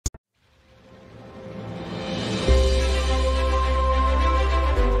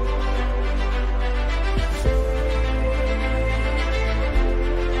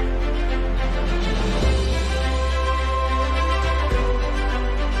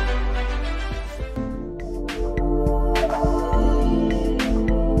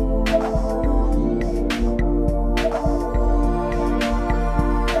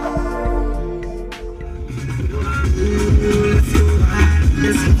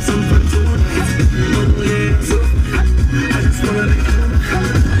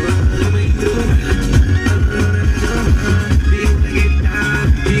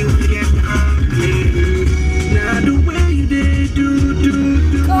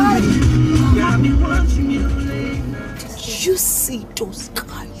see those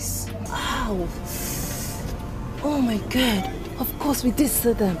guys. Wow. Oh my God. Of course we did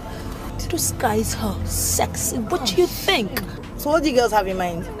see them. Those guys are sexy. What do you think? So what do you girls have in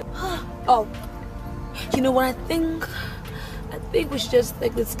mind? Oh, you know what I think? I think we should just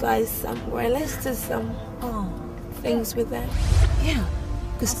take this guy somewhere. Let's do some things with them. Yeah,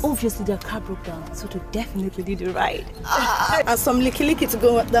 because obviously their car broke down, so they definitely need a ride. And some licky to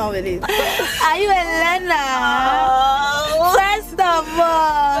go down with it. Are you Elena? First of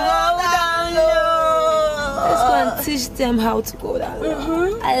all, let's go and teach them how to go down.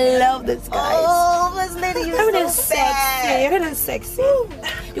 I love this guy. Oh, First Lady, you're so sexy. You're sexy.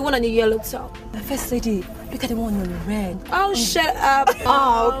 You want a new yellow top? First Lady, look at the one on red. Oh, shut up.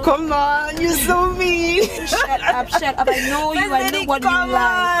 Oh, come on. You're so mean. Shut up. I know you. I know what you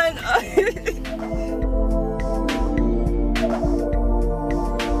like.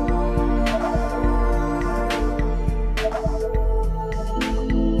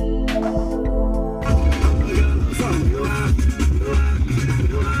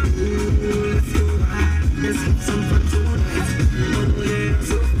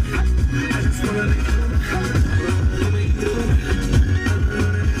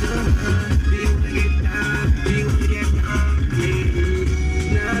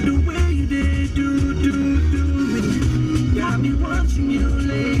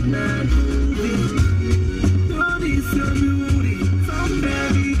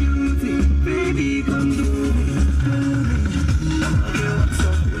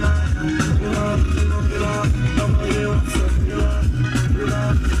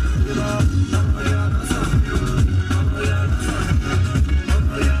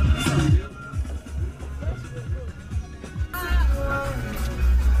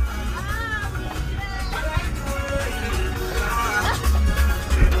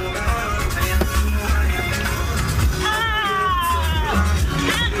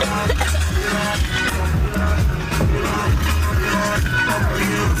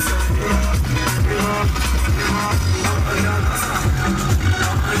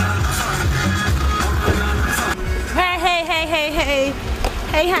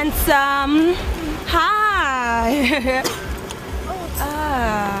 Hey, handsome. Hi.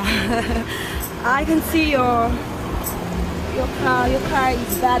 I can see your car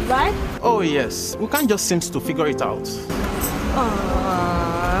is bad, right? Oh yes, we can't just seem to figure it out.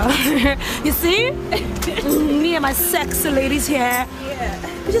 You see? Me and my sexy ladies here.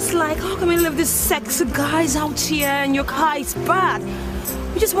 Yeah. We're just like, how can we leave these sexy guys out here and your car is bad?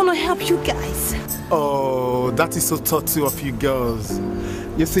 We just want to help you guys. Oh, that is so thoughtful of you girls.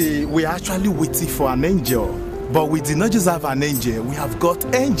 You see, we're actually waiting for an angel. But we did not just have an angel, we have got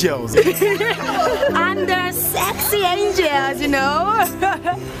angels. And they're sexy angels, you know?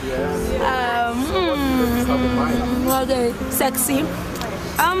 Okay, sexy.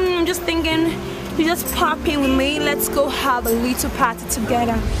 I'm just thinking, you just pop in with me, let's go have a little party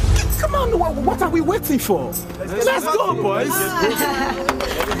together. Come on, what are we waiting for? Let's go, boys.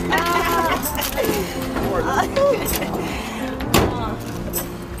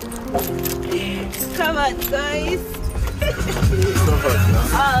 Come on, guys.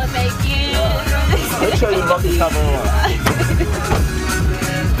 Oh, thank you. Make sure you lock the camera.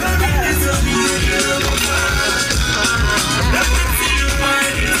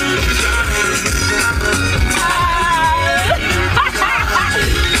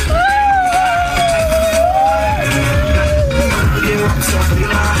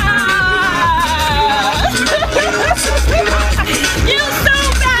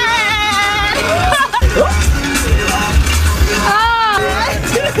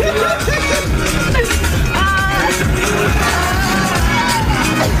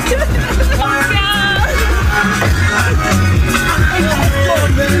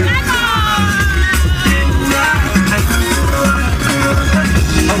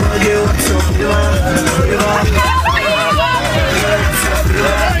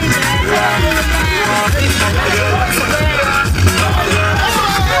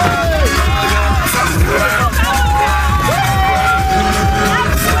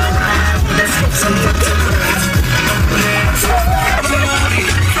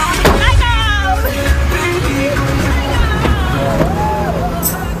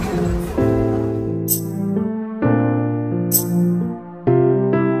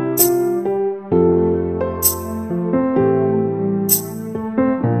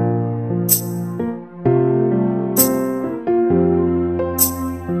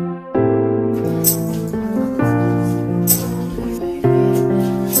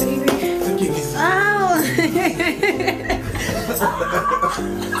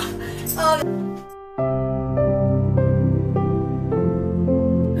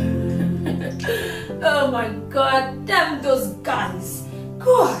 my God, damn those guys.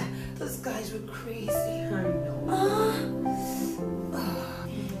 God, those guys were crazy. I know.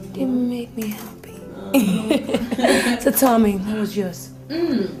 They make me happy. So tell me, how was yours?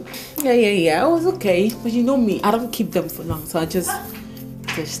 Yeah. It was okay. But you know me, I don't keep them for long, so I just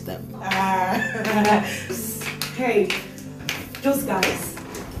dish them. Hey, those guys,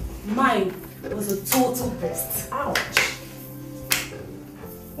 mine was a total best. Ouch.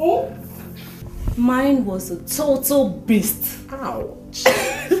 Oh? Mine was a total beast. Ouch.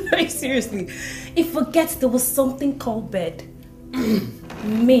 Like, seriously. If forget there was something called bed.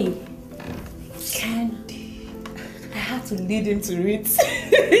 Me. Candy. I had to lead him to it.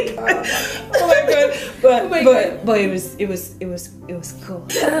 Oh my God. But it was cool.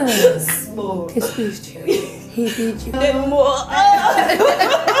 Small. He squeezed you. He did you. Then more.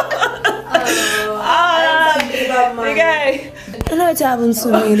 The guy. You know what happened to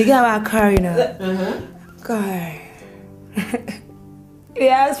me? The guy was carrying her. Guy. He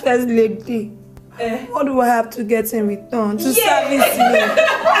asked first lady. What do I have to get in return to service me?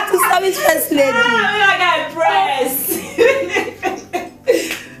 To service first lady. I got press.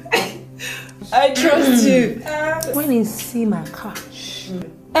 I trust you. When he see my car,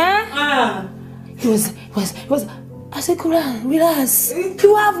 he was. I said, Kuran, relax.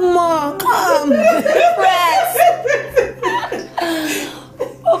 You have more. Come, press.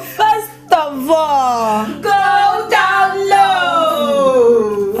 But first of all, Go down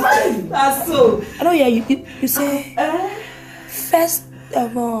low. That's so. I know. Yeah, you say. First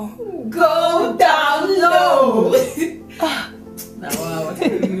of all, Go down low.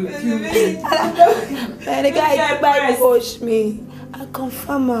 man, the guy push me. I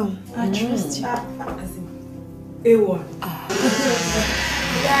confirm him. I trust you. A1.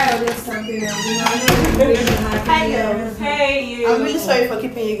 Yeah, there's something else. Hey, you. I'm really sorry for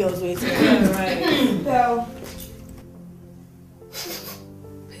keeping you girls waiting. Belle.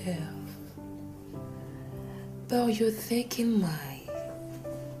 Belle, you're taking my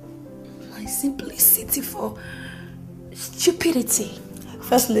simplicity for stupidity.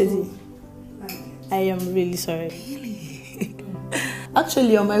 First lady, I am really sorry. Really?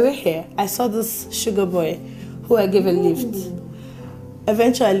 Actually, on my way here, I saw this sugar boy who I gave a lift.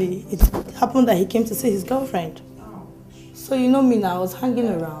 Eventually, it happened that he came to see his girlfriend. So you know me now, I was hanging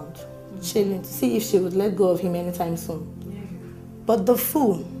around, chilling to see if she would let go of him anytime soon. But the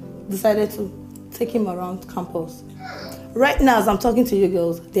fool decided to take him around campus. Right now, as I'm talking to you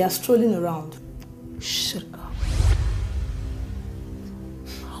girls, they are strolling around. Shut up.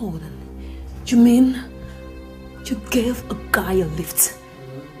 Hold on. You mean you gave a guy a lift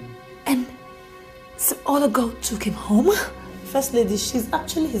and some other girl took him home? First lady, she's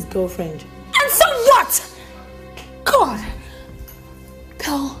actually his girlfriend. And so what? God.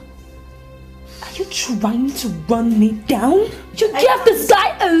 Belle, are you trying to run me down? You gave this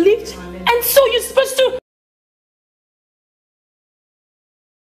guy a lift and so you're supposed to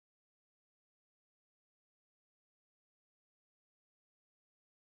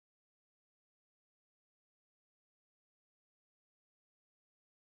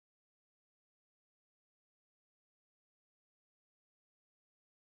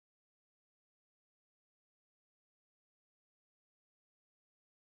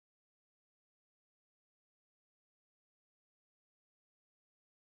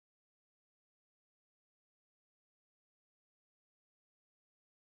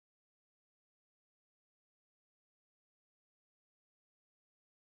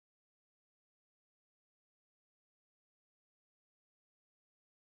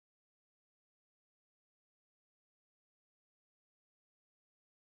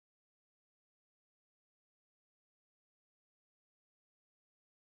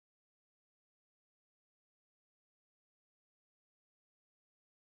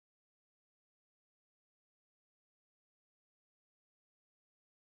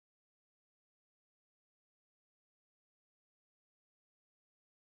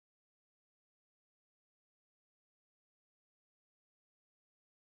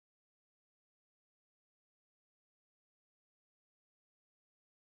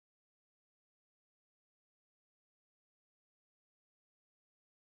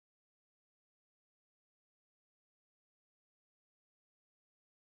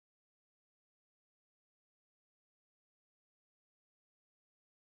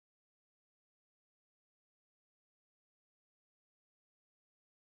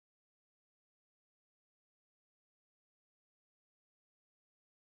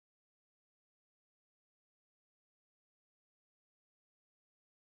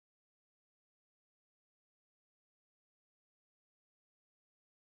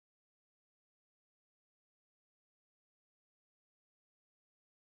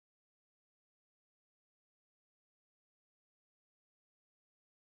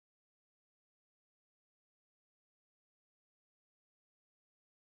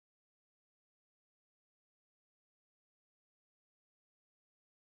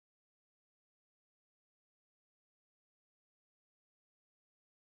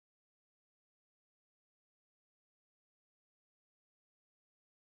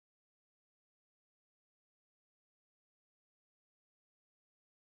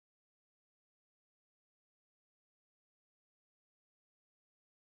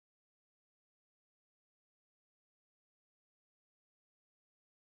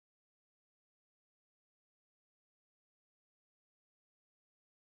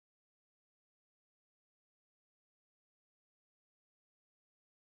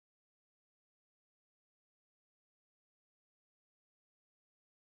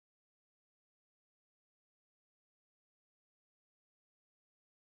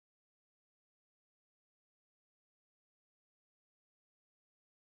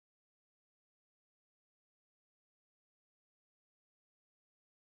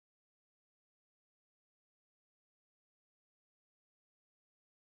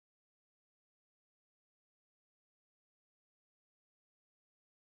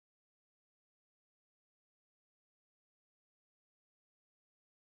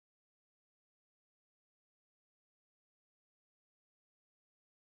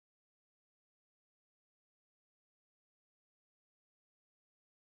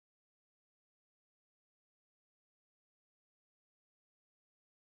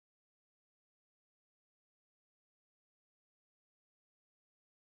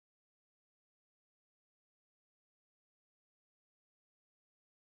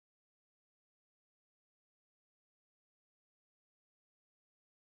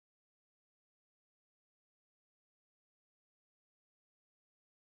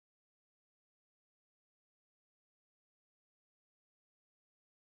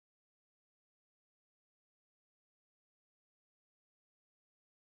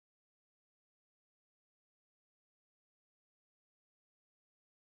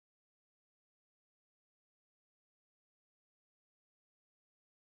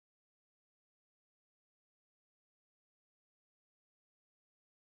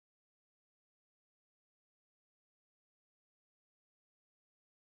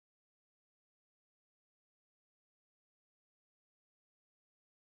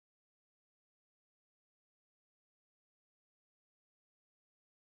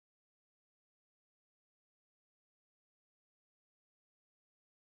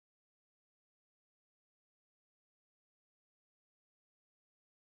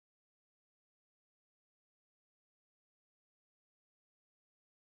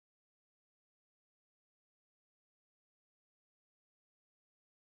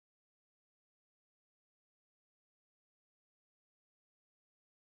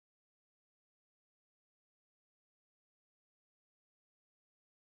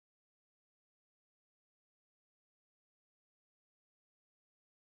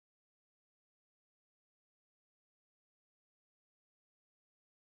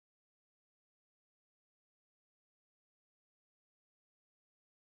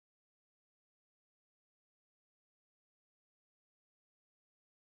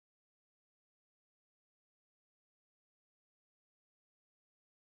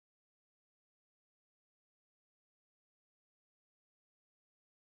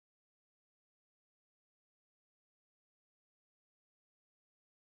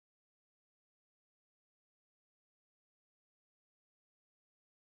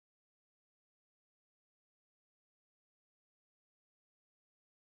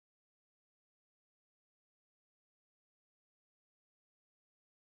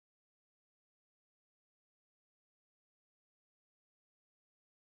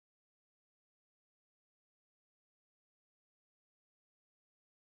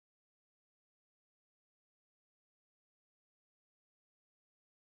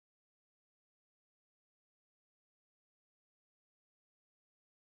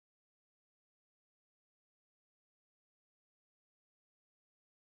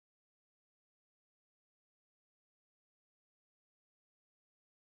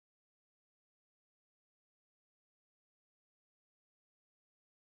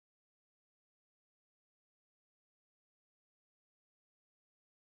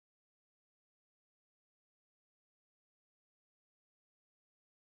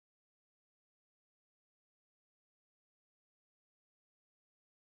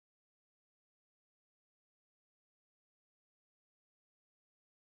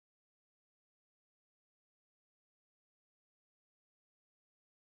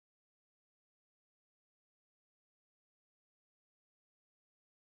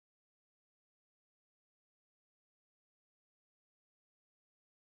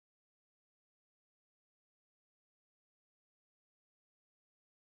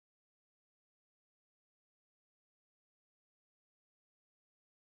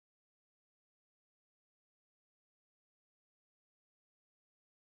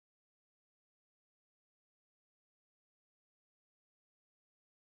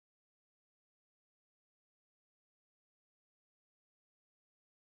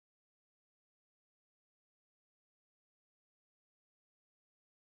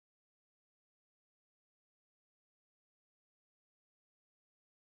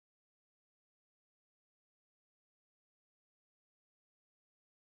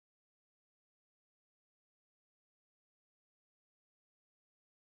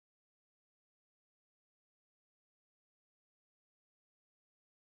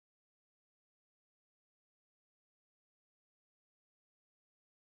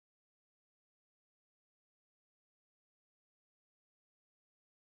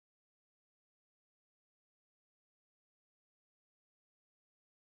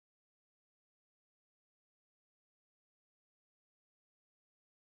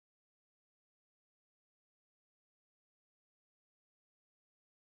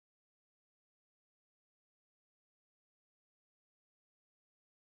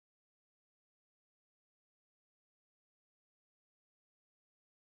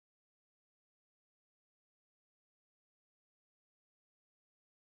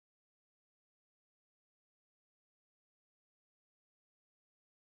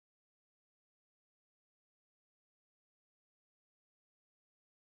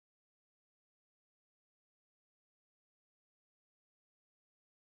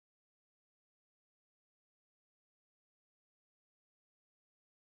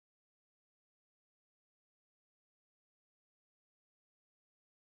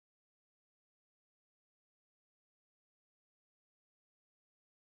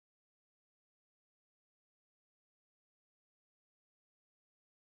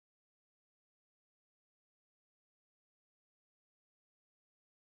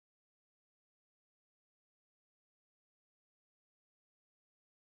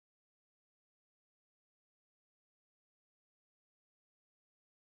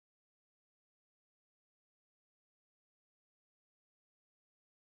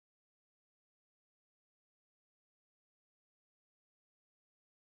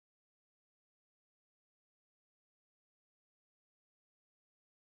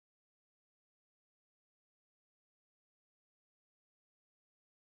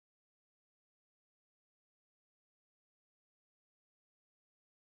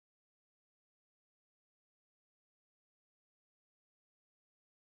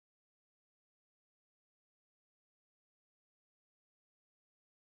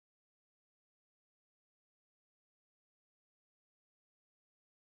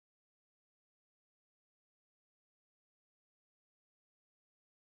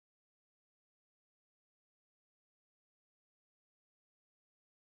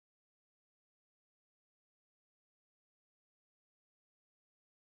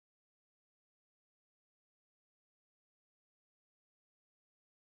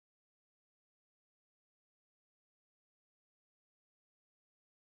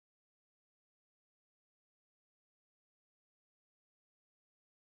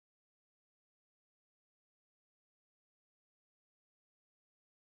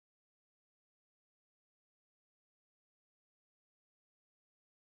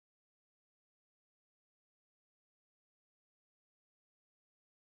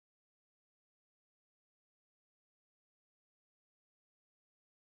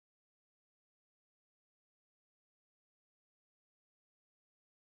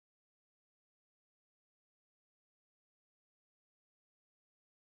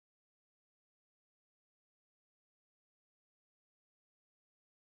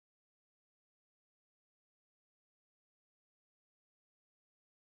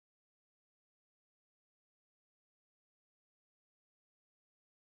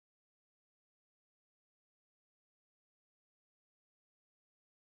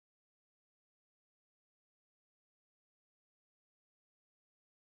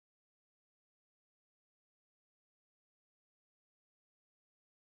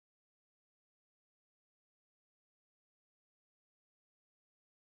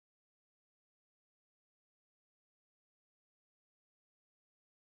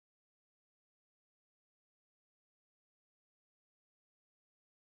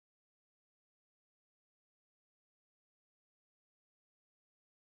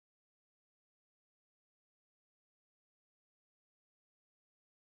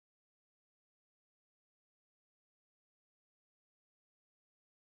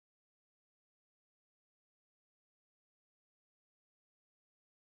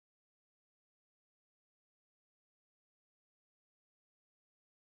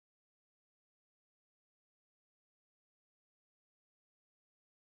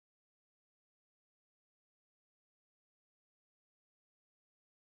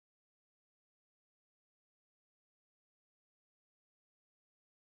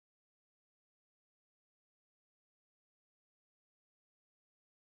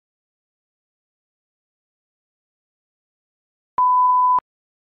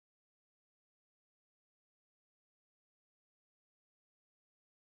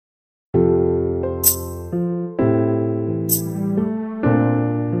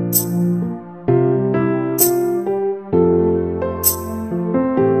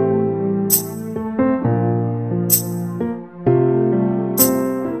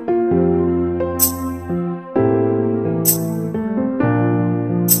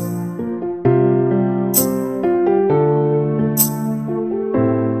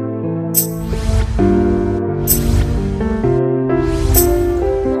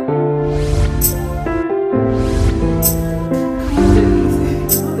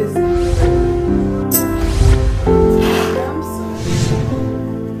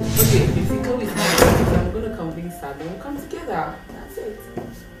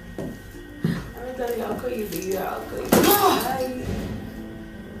I'll call you later. I'll call you. Bye.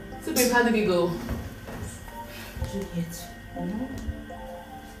 So babe, how did it go? Juliet.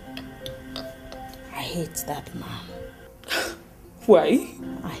 I hate that man. Why?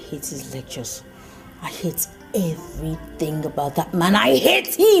 I hate his lectures. I hate everything about that man. I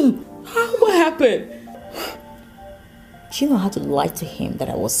hate him! What happened? Do you know how to lie to him that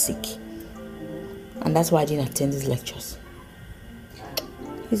I was sick? And that's why I didn't attend his lectures.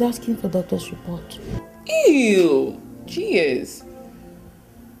 He's asking for doctor's report. Ew! Jeez.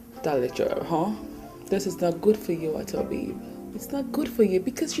 That lecturer, huh? This is not good for you at all, babe. It's not good for you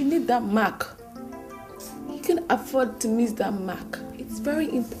because you need that mark. You can afford to miss that mark. It's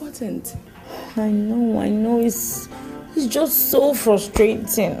very important. I know. It's just so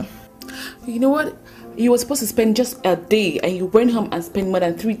frustrating. You know what? You were supposed to spend just a day and you went home and spent more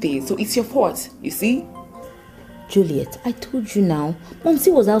than 3 days. So it's your fault, you see? Juliet, I told you now.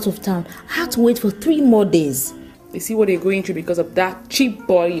 Momsy was out of town. I had to wait for 3 more days. You see what they're going through because of that cheap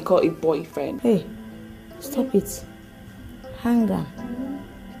boy you call a boyfriend. Hey, stop it. Hang on.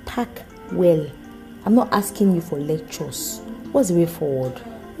 Pack well. I'm not asking you for lectures. What's the way forward?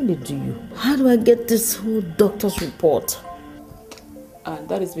 What did do you? How do I get this whole doctor's report? And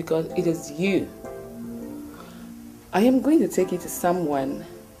that is because it is you. I am going to take you to someone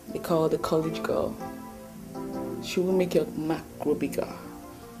they call the college girl. She will make your mark grow bigger.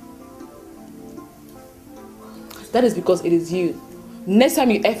 That is because it is you. Next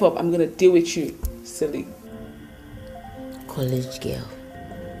time you F up, I'm going to deal with you, silly. College girl.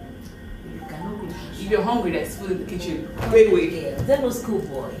 If you're hungry, there's food in the kitchen. Wait. Yeah, that was cool,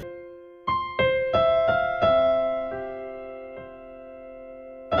 boy.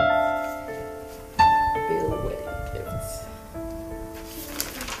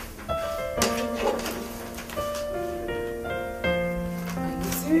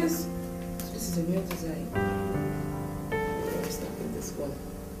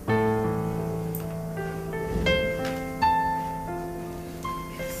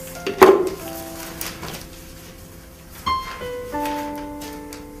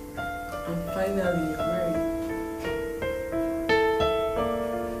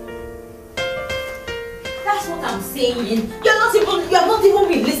 You're not even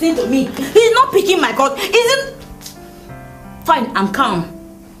been listening to me. He's not picking my call. Isn't fine, I'm calm.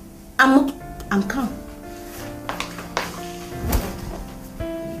 I'm calm.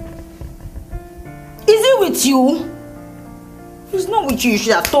 Is he with you? He's not with you. You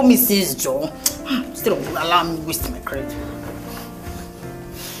should have told me since, Joe. Instead of allowing me waste my credit.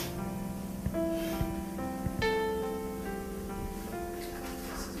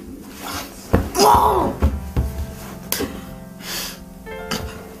 Oh!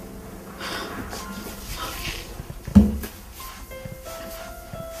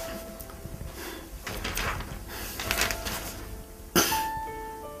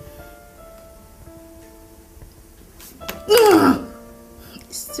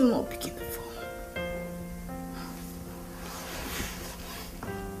 Still not picking the phone.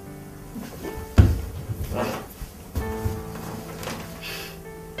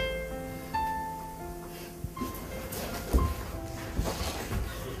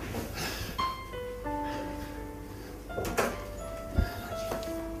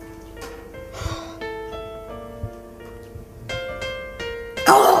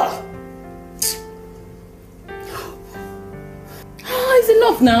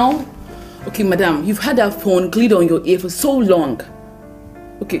 Now, okay, madam, you've had that phone glued on your ear for so long.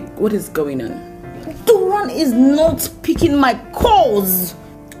 Okay, what is going on? Duran is not picking my calls.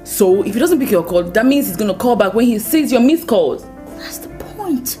 So, if he doesn't pick your call, that means he's gonna call back when he sees your missed calls. That's the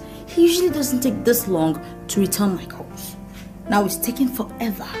point. He usually doesn't take this long to return my calls. Now it's taking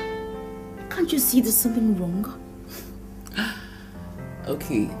forever. Can't you see there's something wrong?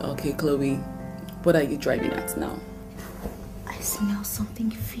 Okay, Chloe. What are you driving at now? I smell something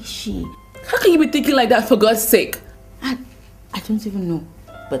fishy. How can you be thinking like that, for God's sake? I don't even know.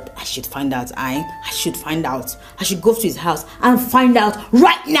 But I should find out, I should find out. I should go to his house and find out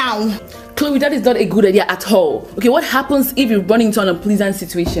right now. Chloe, that is not a good idea at all. Okay, what happens if you run into an unpleasant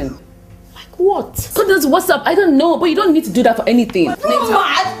situation? Like what? So that's what's up. I don't know, but you don't need to do that for anything. No,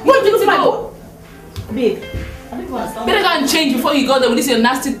 mad. What do you know? Babe, I don't understand. Better go and change before you go there with this your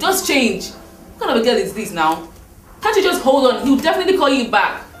nasty. Just change. What kind of a girl is this now? Can't you just hold on? He'll definitely call you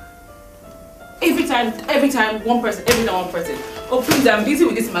back. Every time, one person. Oh please, I'm busy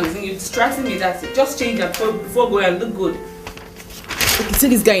with this magazine. You're distracting me, that's it. Just change that before going and look good. Okay, see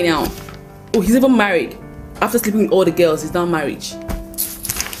this guy now. Oh, he's even married. After sleeping with all the girls, he's now married.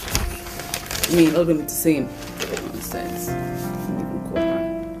 I mean, all of them the same. Nonsense.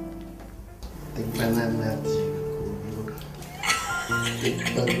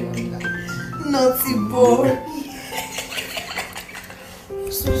 Naughty boy.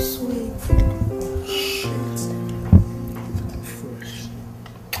 So sweet.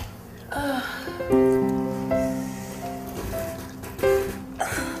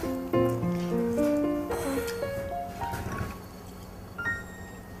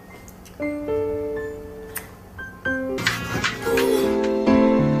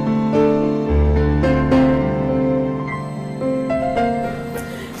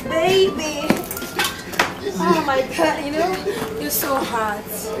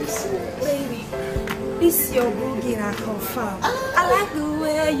 I like the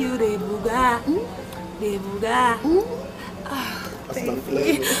way you de booga, baby.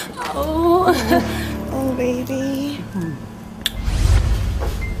 Oh, baby.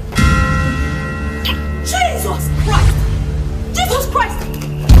 Jesus Christ! Jesus Christ!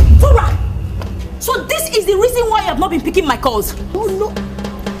 Tora! So this is the reason why you have not been picking my calls? Oh no.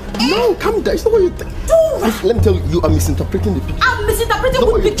 No, calm down. It's not what you think. Let me tell you, you are misinterpreting the picture. I'm misinterpreting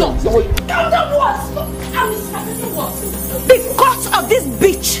what picture? Calm down what? I'm misinterpreting what? Because of this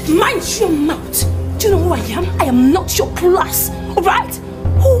bitch. Mind your mouth. Do you know who I am? I am not your class. Alright?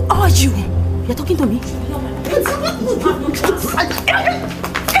 Who are you? You're talking to me?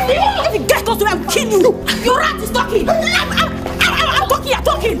 If you get close to me, I'll kill you. Your rat is talking. I'm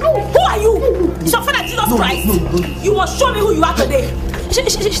talking. Who are you? So for that Jesus Christ, you must show me who you are today.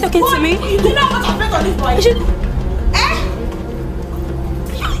 She's talking to me. You know what I'm on this boy?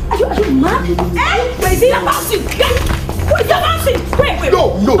 Are you mad? Wait, is he bouncing? Who is that bouncing? Wait. No.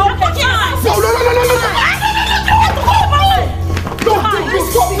 No.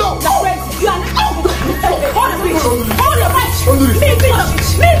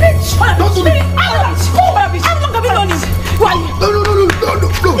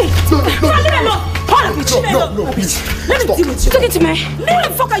 Let me deal with you. Talking to me. Who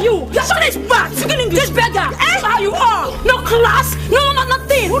the fuck are you? You're showing his back. Speaking English, beggar. That's how you are. No class. No,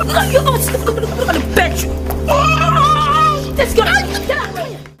 nothing. Look at the bitch. Let's go. Get out of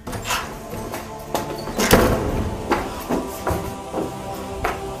here.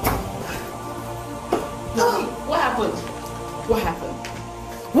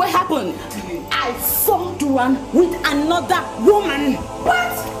 What happened? I saw Duran with another woman.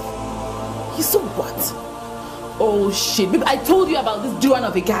 What? You saw what? Oh shit, baby, I told you about this Duran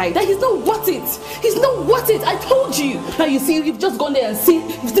of a guy. That he's not worth it. He's not worth it. I told you. Now you see, you've just gone there and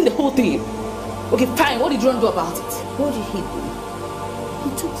you've seen the whole thing. Okay, fine. What did Duran do about it? What did he do?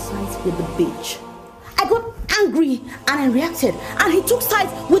 He took sides with the bitch. I got angry and I reacted. And he took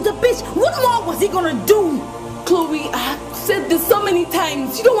sides with the bitch. What more was he gonna do? Chloe, I have said this so many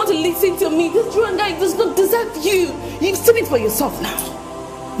times. You don't want to listen to me. This Duran guy does not deserve you. You've seen it for yourself now.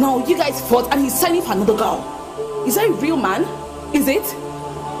 Now you guys fought and he's signing for another girl. Is that a real man? Is it?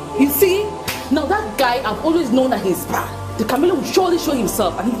 You see? Now that guy, I've always known that he's bad. The Camilla will surely show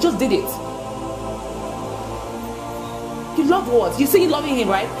himself and he just did it. You love what? You say you're loving him,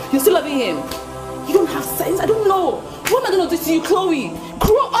 right? You're still loving him. You don't have sense. I don't know. What am I going to do to you, Chloe?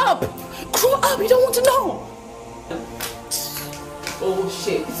 Grow up. Grow up. You don't want to know. Oh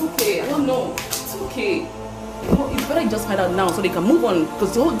shit. It's okay. I don't know. It's okay. It's better you just find out now so they can move on.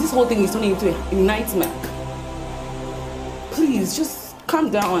 Because this whole thing is turning into a nightmare. Please, just calm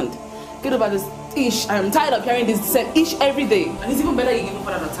down and get over this ish. I'm tired of hearing this same ish every day. And it's even better you give me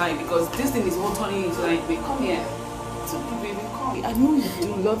for another time because this thing is all turning into like, babe, come here. It's okay, baby, come here. I know you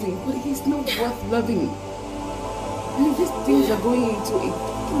do love him, but he's not worth loving. I mean, these things are going into a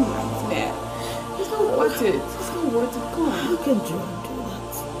nightmare. It's not worth it. It's not worth it. Come on. How can you do that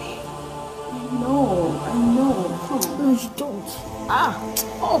to me? I know. Come on. No, you don't.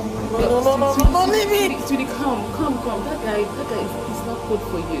 Oh no, leave it. Sweetie, come. That guy is not good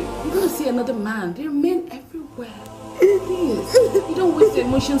for you. You're gonna see another man. There are men everywhere. Please, you don't waste your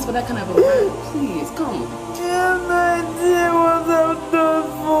emotions for that kind of a man. Please, come. You have no idea what I've done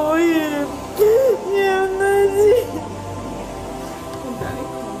for him. You have no idea. Come, darling,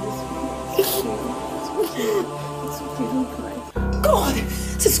 come. It's okay, don't cry. God,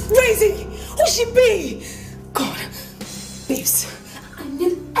 this is crazy. Who should she be? God, babes. I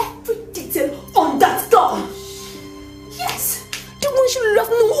need every detail on that girl. Yes, the one she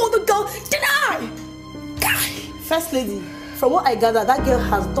loved no other girl than I. First lady, from what I gather, that girl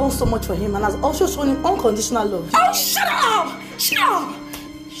has done so much for him and has also shown him unconditional love. Oh, shut up! Shut up!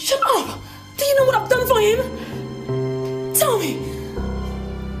 Shut up! Do you know what I've done for him? Tell me.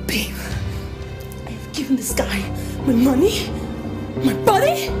 Babe, I have given this guy my money, my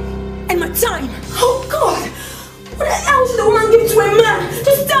body, and my time. Oh God! What the hell should a woman give to a man?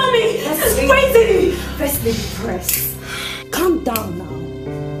 Just tell me! This is crazy!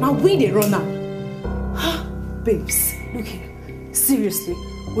 money they run now. Babes, look here. Seriously,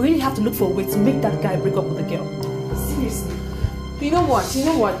 we really have to look for a way to make that guy break up with the girl. Seriously. You know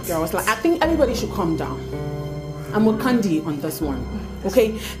what, girls? Like, I think everybody should calm down. I'm with Candy on this one.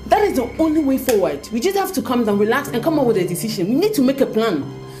 Okay? That is the only way forward. We just have to calm down, relax, and come up with a decision. We need to make a plan.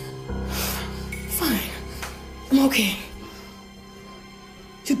 Fine. I'm okay.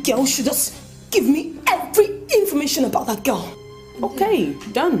 You girls should just give me every information about that girl. Okay,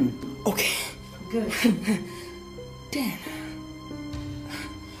 done. Okay. Good. Then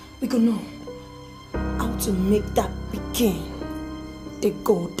we gonna know how to make that begin. They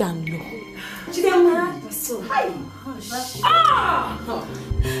go down low. She get mad. So hi. Ah!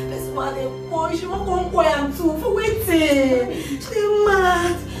 This man a boy. She won't go quiet too for waiting. She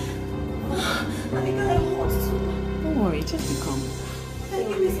mad. And the guy hot too. Don't worry, just be calm.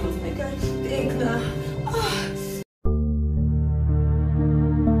 Give me something I can take now.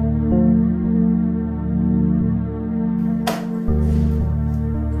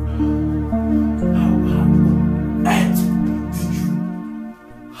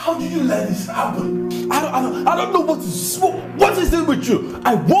 How did you let this happen? I don't know what is it with you?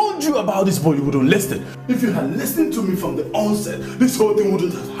 I warned you about this, but you wouldn't listen. If you had listened to me from the onset, this whole thing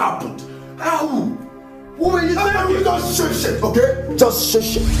wouldn't have happened. How? What were you thinking? Just shush it, okay? Just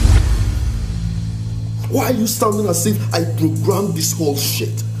shush it. Why are you sounding as if I programmed this whole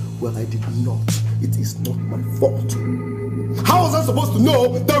shit? Well, I did not. It is not my fault. How was I supposed to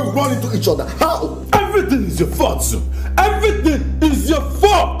know that we run into each other? How? Everything is your fault, son. Everything is your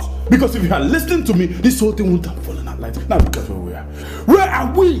fault. Because if you had listened to me, this whole thing wouldn't have fallen out like that. Now look at where we are. Where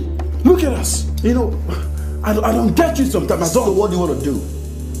are we? Look at us. You know, I don't get you sometimes. So what do you want to do?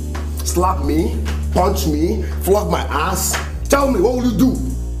 Slap me? Punch me? Flog my ass? Tell me, what will you do?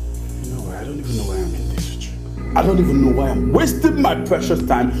 You know what? I don't even know why I'm in this with you. I don't even know why I'm wasting my precious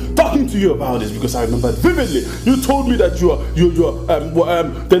time talking to you about this, because I remember vividly you told me that you're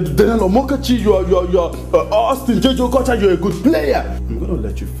Daniel Omokachi, you're Austin Jojo Kocha, you're a good player. I'm gonna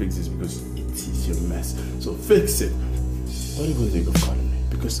let you fix this because it is your mess. So fix it. Don't even think of calling me,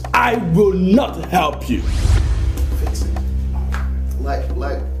 because I will not help you. Fix it.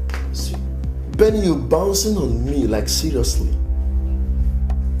 Like, see, Benny, you're bouncing on me, like seriously.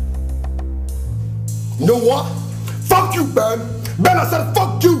 You know what? Fuck you, Ben! Ben, I said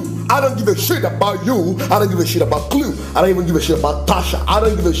fuck you! I don't give a shit about you. I don't give a shit about Clue. I don't even give a shit about Tasha. I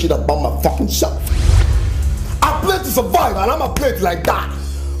don't give a shit about my fucking self. I play to survive and I'ma play it like that.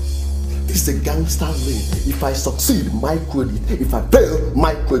 This is a gangster lane. If I succeed, my credit. If I fail,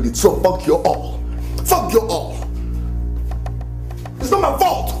 my credit. So fuck you all. Fuck you all. It's not my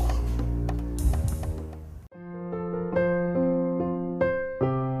fault.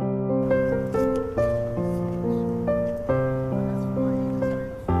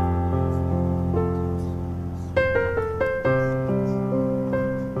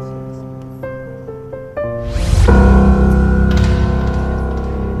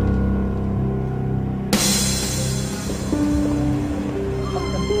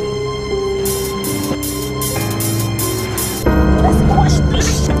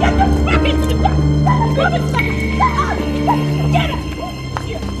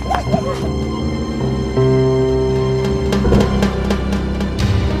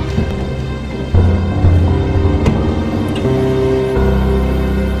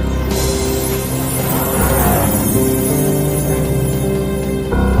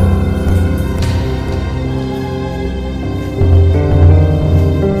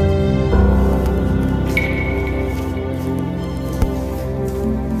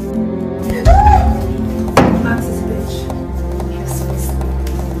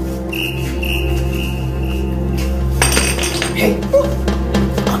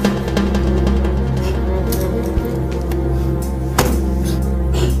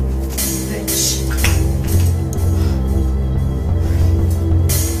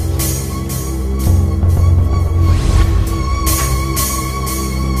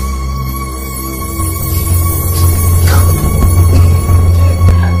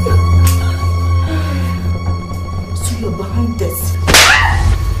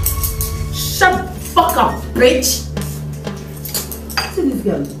 Bitch! See this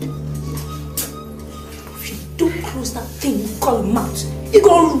girl. If you don't close that thing, you call him out. You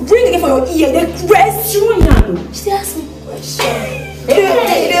gonna ring again for your ear, then rest. She asked me question. They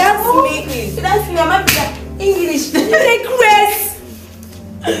asked me, I might be like English. They rest.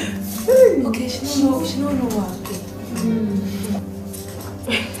 Okay, she don't know what.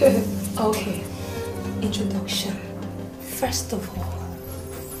 Okay. Introduction. First of all,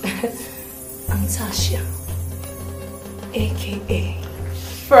 I'm Tasha, aka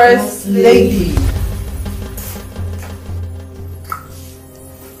First Lady.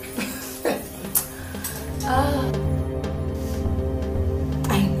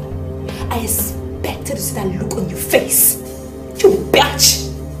 I know. I expected to see that look on your face. You bitch!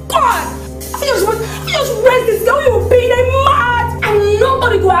 God! I just raised this girl, you were being mad! And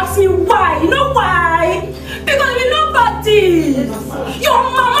nobody go ask me why. You know why? Because you're nobody! Your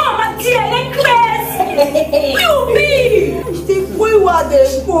mama, dear, necklace! You be! The boy was the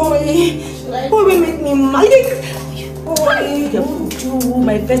boy. Boy will make me mad. Do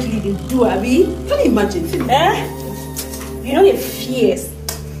my best lady do, Abby. Can you imagine? Eh? You know you're fierce.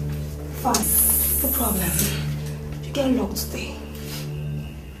 Fast. No problem. You get locked today.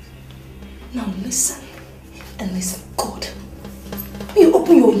 Now listen. And listen good. When you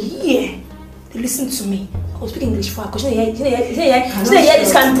open your ear, they listen to me. I was speaking English for her because you didn't hear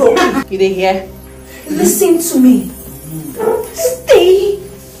this kind of program. You didn't hear? Listen to me. Stay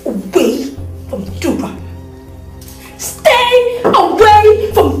away from Duran. Stay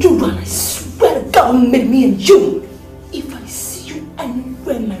away from Duran. I swear to God made me and you. If I see you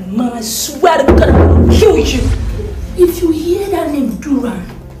anywhere, my man, I swear to God I'm gonna kill you. If you hear that name Duran,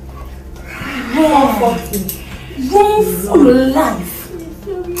 run for your life.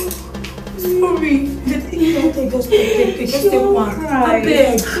 Sorry. Just take one. I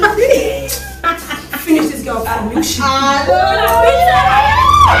beg. Finish this girl for me.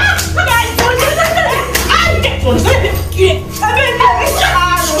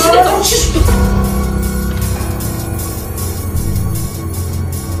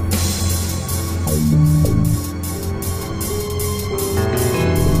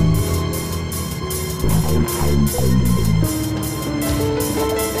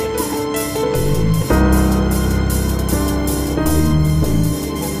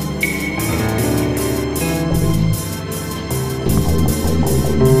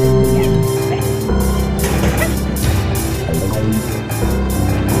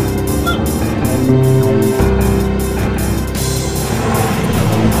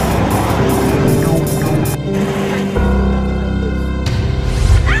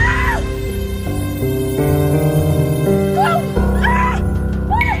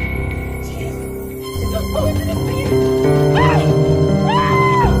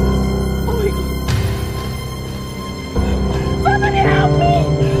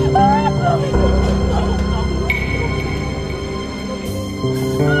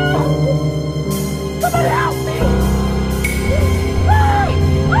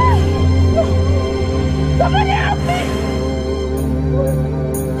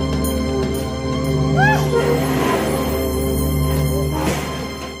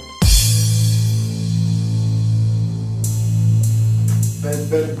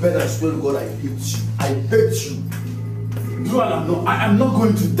 Ben, I swear to God, I hate you. I hate you. Duran, no, I am not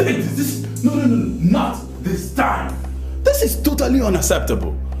going to take this. No, not this time. This is totally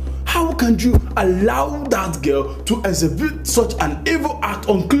unacceptable. How can you allow that girl to exhibit such an evil act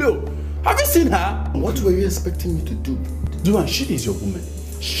on Cleo? Have you seen her? What were you expecting me to do? Duran, she is your woman.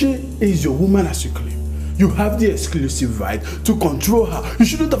 She is your woman as you claim. You have the exclusive right to control her. You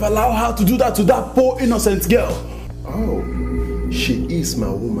shouldn't have allowed her to do that to that poor innocent girl. Oh, she is my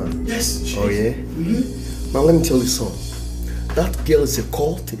woman. Yes, she is. Yeah? Mm-hmm. Now let me tell you something. That girl is a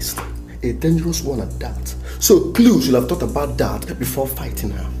cultist. A dangerous one at that. So Cleo should have thought about that before fighting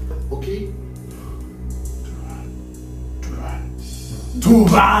her. Okay?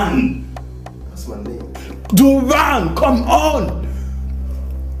 Duran! That's my name. Duran, come on!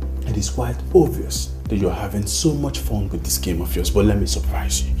 It is quite obvious that you're having so much fun with this game of yours, but let me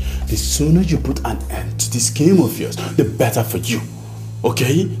surprise you. The sooner you put an end to this game of yours, the better for you.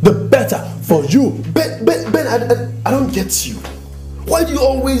 Okay? The better for you. Ben, I don't get you. Why do you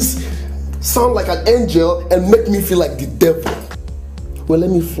always sound like an angel and make me feel like the devil? Well, let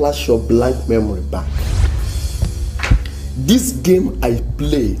me flash your blank memory back. This game I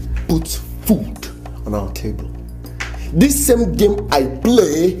play puts food on our table. This same game I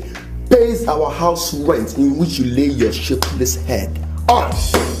play pays our house rent in which you lay your shapeless head.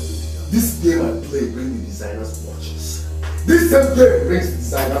 This game I play brings me designers watches. This same game brings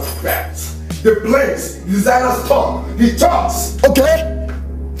designers bags. The planes, the designers talk, the talks. Okay?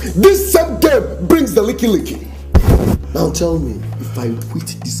 This same game brings the licky. Now tell me, if I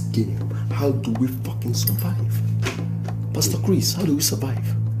quit this game, how do we fucking survive? Pastor Chris, how do we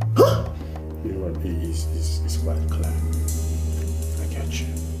survive? Huh? You know what? It's quite clear. I get you.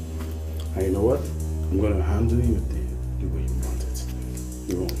 And you know what? I'm going to handle your thing the way you want it.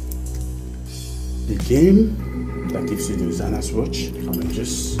 You won't. The game that gives you the designer's watch, I'm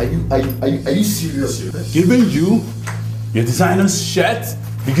just... Are you serious? Giving you your designer's shirt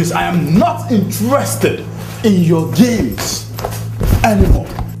because I am not interested in your games anymore.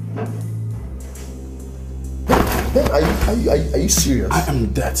 Are you serious? I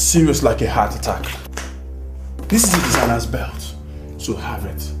am dead serious like a heart attack. This is a designer's belt, so have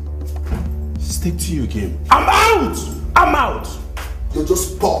it. Stick to your game. I'm out! I'm out! You're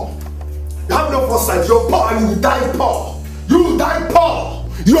just poor. You have no foresight. You're poor and you die poor. You die poor.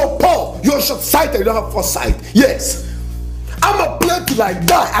 You're poor. You're short-sighted. You don't have foresight. Yes. I'm a play to like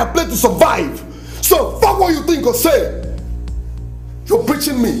die. I play to survive. So fuck what you think or say. You're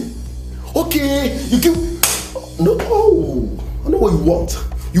preaching me. Okay, you keep... No, I know what you want.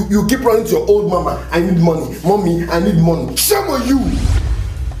 You keep running to your old mama. I need money. Mommy, I need money. Shame on you.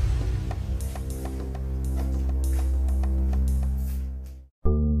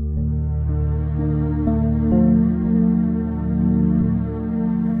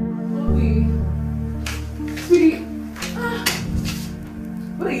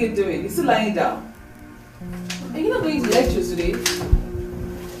 What are you doing? You're still lying down. Are you not going to lectures today?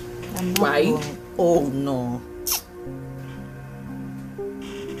 I'm not Why? going. Oh no.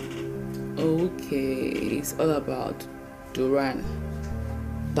 Okay, it's all about Duran.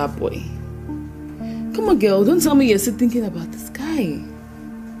 That boy. Come on, girl, don't tell me you're still thinking about this guy.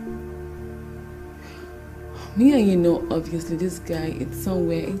 Me and you know, obviously, this guy is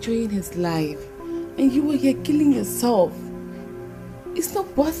somewhere enjoying his life. And you were here killing yourself. It's not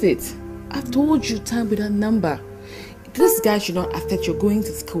worth it. I've told you time without number. This guy should not affect your going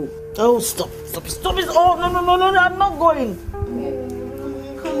to school. Oh, stop it. Oh, no, I'm not going.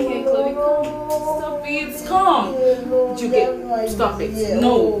 Come here, Chloe, come. Stop it, stop it.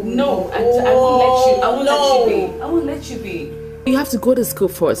 No, I won't let you be. You have to go to school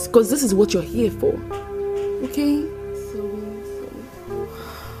first, because this is what you're here for. Okay?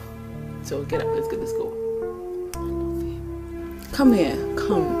 So get up, let's go to school. Come here,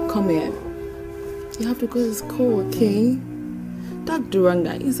 come here. You have to go to school, okay? That Duran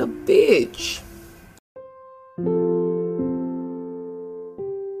guy is a bitch.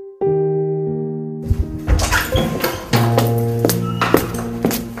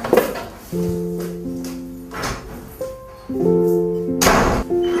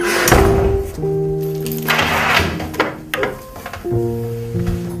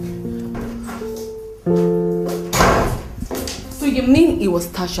 So you mean it was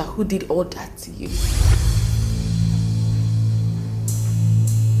Tasha who did all that to you?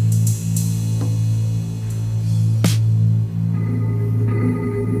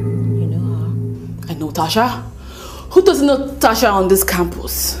 Tasha? Who doesn't know Tasha on this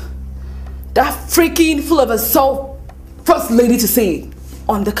campus? That freaking full of herself first lady to say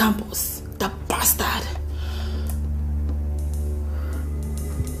on the campus. That bastard.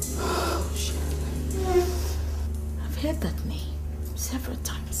 Oh, shit. I've heard that name several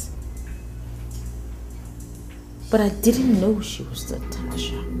times. But I didn't know she was the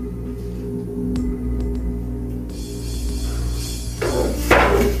Tasha.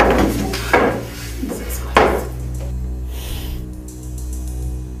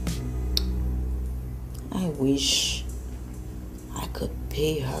 I wish I could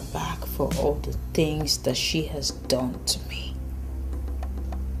pay her back for all the things that she has done to me.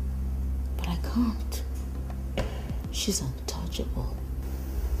 But I can't. She's untouchable.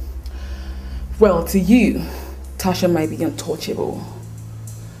 Well, to you, Tasha might be untouchable.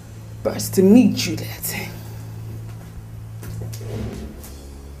 But to me, Juliet,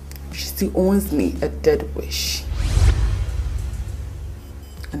 she still owns me a dead wish.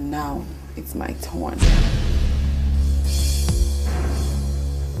 And now it's my turn.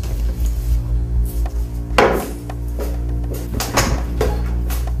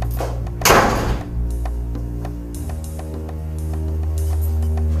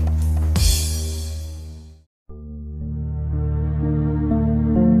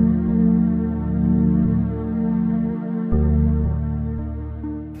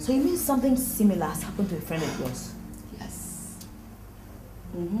 So you mean something similar has happened to a friend of yours? Yes.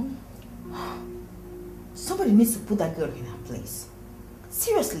 Somebody needs to put that girl in her place.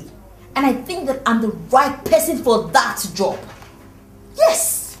 Seriously. And I think that I'm the right person for that job.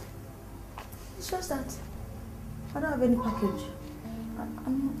 Yes! It's just that I don't have any package.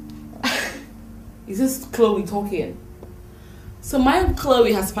 I'm not... Is this Chloe talking? So my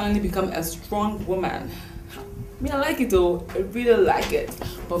Chloe has finally become a strong woman. I mean, I like it though. I really like it.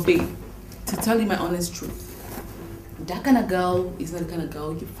 But babe, to tell you my honest truth, that kind of girl is not the kind of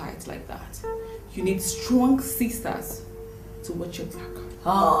girl you fight like that. You need strong sisters to watch your back.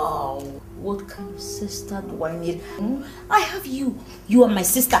 Oh, what kind of sister do I need? I have you. You are my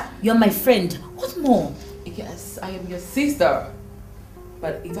sister. You are my friend. What more? Yes. Yes, I am your sister.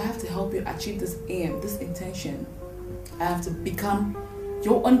 But if I have to help you achieve this aim, this intention, I have to become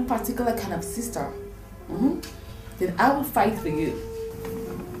your own particular kind of sister. Then I will fight for you.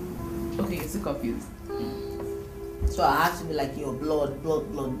 Okay, you're still confused. So I have to be like your blood or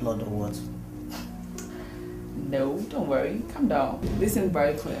what? No, don't worry. Calm down. Listen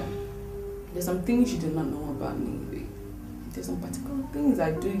very clear. There's some things you do not know about me, babe. There's some particular things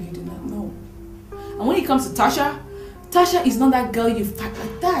I do you do not know. And when it comes to Tasha, Tasha is not that girl you fight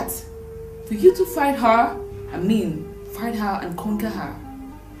like that. For you to fight her, fight her and conquer her,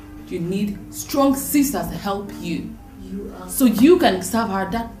 you need strong sisters to help you. So you can serve her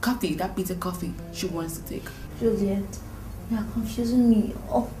that coffee, that bitter coffee she wants to take. Juliet, you are confusing me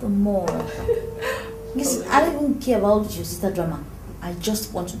up the more. Listen, I don't even care about your sister drama. I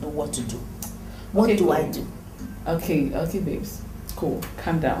just want to know what to do. What do I do? Okay, babes. Cool.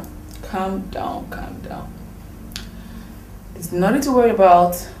 Calm down. Calm down. There's nothing to worry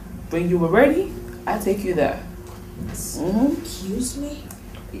about. When you were ready, I'll take you there. Excuse me?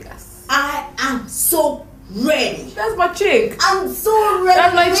 Yes. I am so ready. That's my chick. I'm so ready.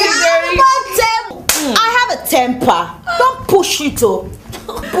 That's my chick, Gary. I have a temper. Don't push it, oh.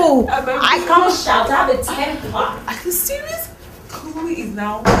 Boo. I can't shout. I have a temper. Are you serious? Chloe is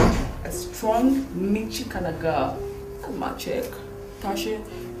now a strong, Michi kind of girl. That's my chick. Tasha,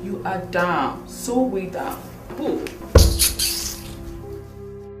 you are down. So way down. Boo.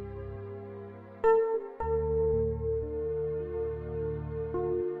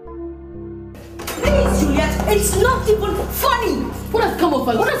 It's not even funny. What has come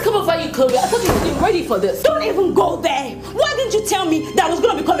over you? What has come over you, Chloe? I thought you were ready for this. Don't even go there. Why didn't you tell me that I was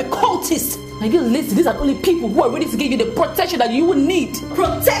going to become a cultist? Now you listen, these are only people who are ready to give you the protection that you will need.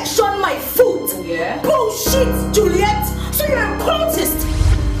 Protection, my foot. Yeah. Bullshit, Juliet. So you're a cultist.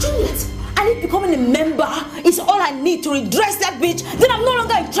 Juliet, and if becoming a member is all I need to redress that bitch, then I'm no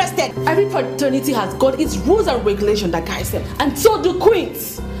longer interested. Every fraternity has got its rules and regulations that guides them. And so do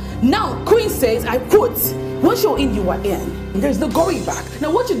Queens. Now, Queen says, I quote, once you're in, you are in. There's no going back.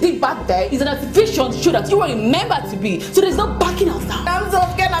 Now, what you did back there is an artificial show that you were a member to be. So there's no backing out now. I'm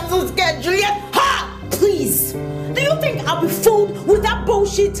so scared, Juliet. Ha! Please. Do you think I'll be fooled with that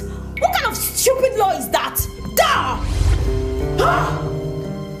bullshit? What kind of stupid law is that? Da! Ha!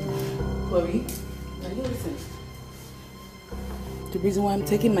 Chloe, now you listen. The reason why I'm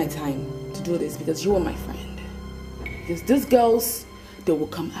taking my time to do this because you are my friend. Because these girls, they will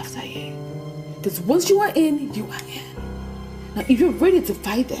come after you. Because once you are in, you are in. Now, if you're ready to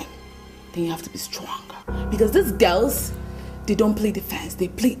fight them, then you have to be stronger. Because these girls, they don't play defense. They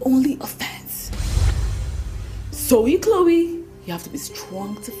play only offense. So you, Chloe, you have to be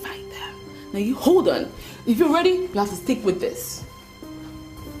strong to fight them. Now, you hold on. If you're ready, you have to stick with this.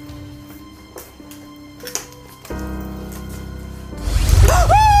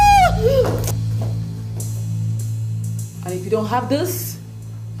 And if you don't have this,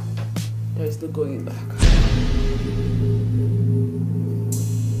 there is no going back.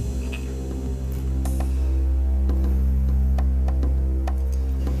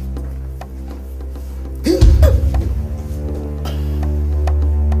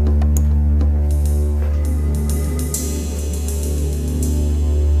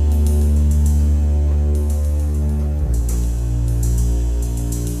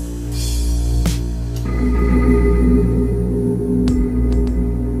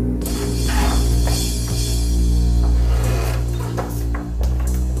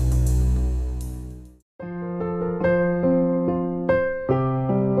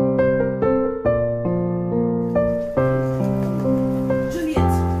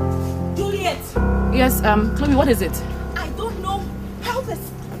 Chloe, what is it? I don't know how this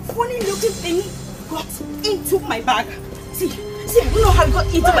funny looking thing got into my bag. See, I don't know how it got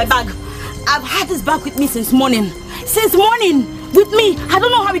into my bag. I've had this bag with me since morning. Since morning, with me. I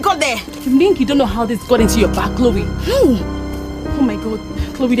don't know how it got there. You think you don't know how this got into your bag, Chloe? No. Oh my God,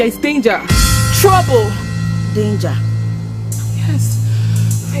 Chloe, there is danger. Trouble. Danger? Yes.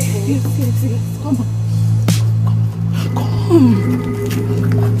 Yes. Come on.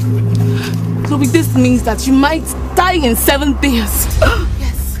 Chloe, this means that you might die in 7 days.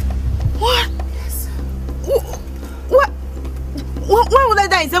 Yes. What? Yes. Why would I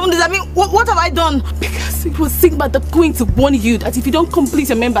die in 7 days? I mean, what have I done? Because it was sent by the Queen to warn you that if you don't complete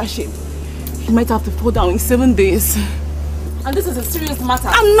your membership, you might have to fall down in 7 days. And this is a serious matter.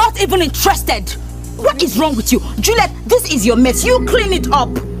 I'm not even interested. What is wrong with you? Juliet, this is your mess. You clean it up.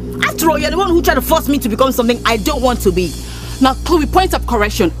 After all, you're the one who tried to force me to become something I don't want to be. Now, Chloe, point of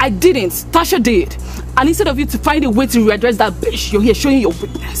correction. I didn't. Tasha did. And instead of you to find a way to readdress that bitch, you're here showing your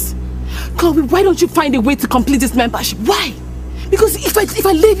weakness. Chloe, why don't you find a way to complete this membership? Why? Because if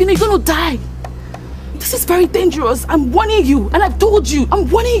I leave, you know, you're gonna die. This is very dangerous. I'm warning you, and I've told you. I'm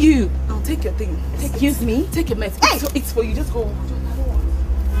warning you. Now take your thing. Excuse me. Take your mess. Hey. It's for you. Just go.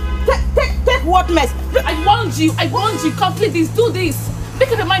 Take what mess? I warned you. Complete this. Do this.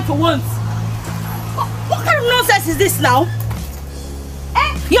 Make up your mind for once. What kind of nonsense is this now?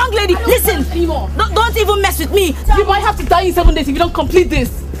 Young lady, listen. Don't even mess with me. You might have to die in 7 days if you don't complete this.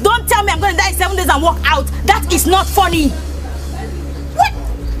 Don't tell me I'm going to die in 7 days and walk out. That is not funny. What?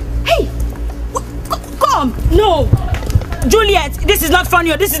 Hey, come. No. Juliet, this is not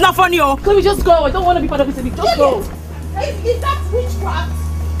funny. This is not funny. Can we just go? I don't want to be part of this. Just go. Is that witchcraft?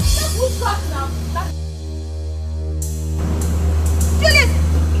 That's witchcraft now. Juliet,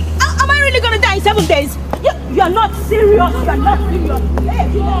 am I really going to die in 7 days? You are not serious. You are not serious. Hey,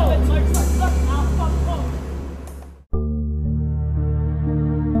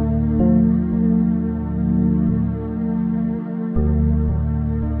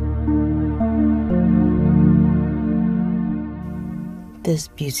 This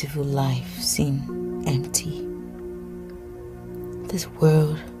beautiful life seems empty. This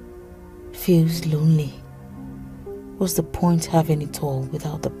world feels lonely. What's the point having it all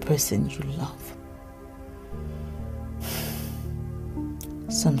without the person you love?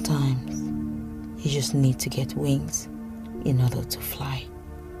 Sometimes you just need to get wings in order to fly.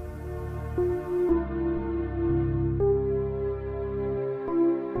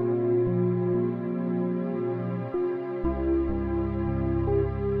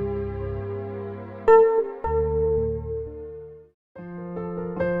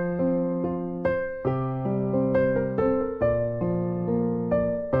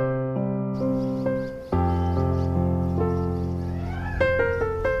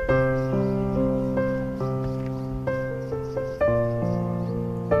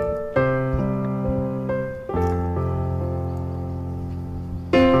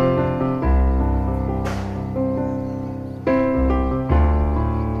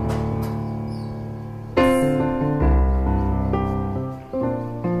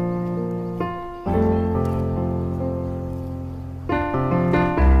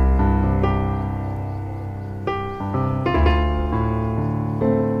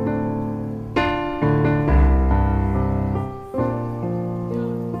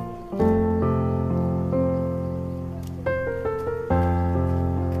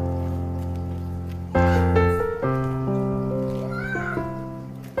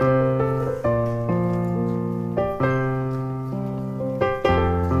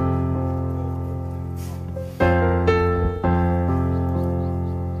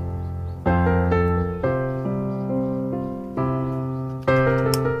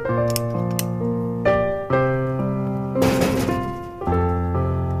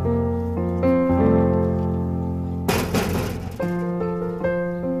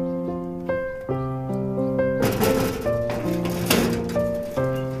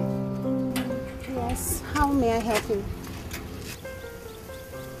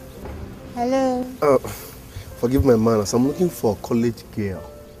 Forgive my manners. I'm looking for a college girl.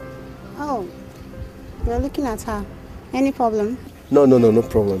 Oh, you're looking at her. Any problem? No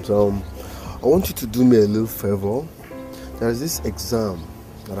problems. I want you to do me a little favor. There is this exam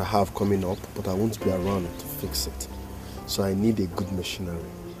that I have coming up, but I won't be around to fix it. So I need a good machinery.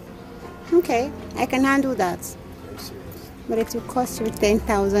 Okay, I can handle that. But it will cost you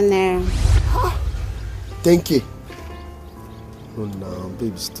 10,000 naira. 10K? No,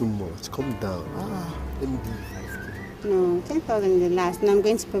 baby, it's too much. Calm down. Let me give you 5K. No, 10,000 is the last, and I'm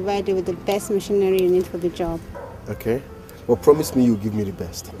going to provide you with the best machinery you need for the job. Okay. Well, promise me you'll give me the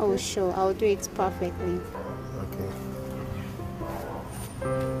best. Oh, sure. I'll do it perfectly. Okay.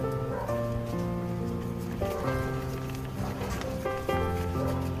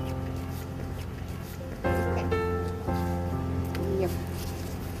 Yep.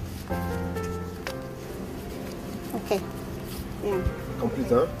 Okay. Yeah. Complete,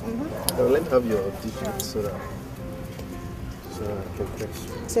 huh? Now let me have your digits so that I can text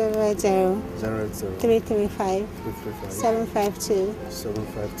you. 00 00 335 752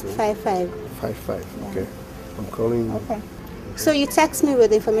 55. 55. Okay. I'm calling. Okay. So you text me with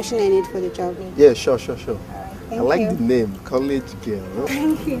the information I need for the job. Yeah, sure. I like you. the name, College Girl. Huh?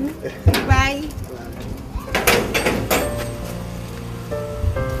 Thank you. Bye.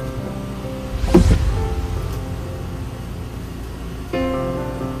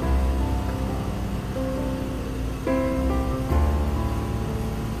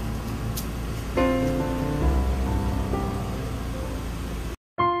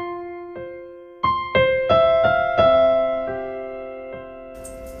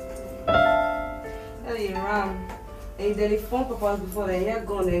 If they phone papas before they hear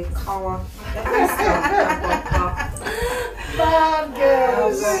gone, they cower. Bad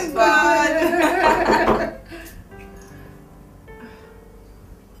girls. Bad.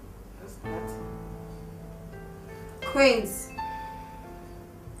 Queens.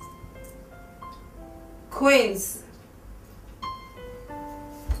 Queens.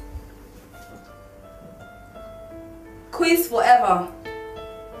 Queens forever.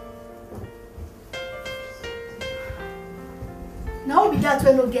 Now we that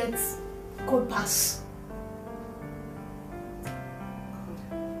when we get code pass.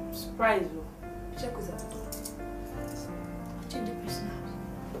 Surprise you. Check who's at. Change the person out.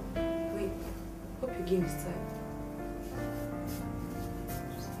 Wait. Hope your game is time.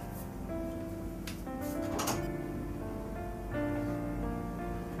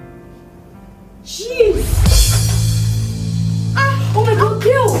 Jeez! Ah! Oh my God,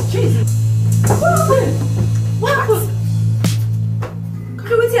 Gil! Jesus! What happened? What happened?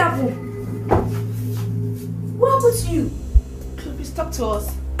 Chloe, what happened? What happened to you? Chloe, please talk to us.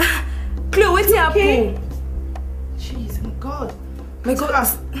 Chloe, what happened? Jeez, my God. My God.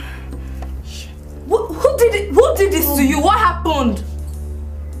 Who did it? Who did this to you? What happened?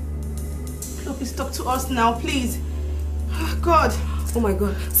 Chloe, please talk to us now, please. Oh, God. Oh my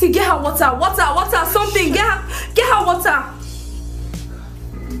God. See, get her water, something. Get her water.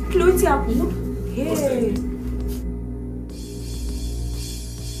 Chloe, what happened? Hey.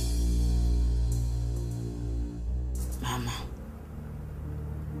 Mama,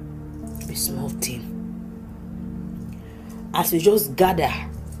 be small thing. As we just gather,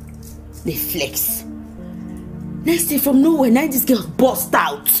 they flex. Next thing from nowhere, now this girl bust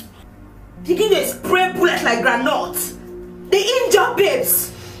out. They give you a spray bullet like granite. They injure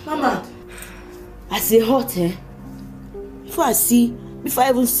babes. Mama, I say hot, eh? Before I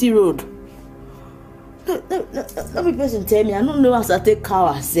even see road. No be person tell me, I don't know how to take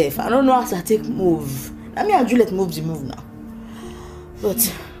cow herself. I don't know how to take move. I mean, Juliet move the move now.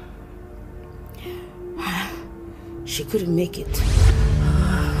 But she couldn't make it.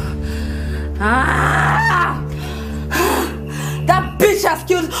 That bitch has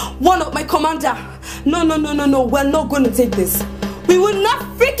killed one of my commander. No. We're not going to take this. We will not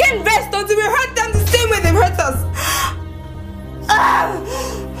freaking rest until we hurt them the same way they've hurt us.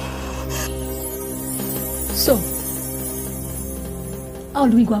 So, how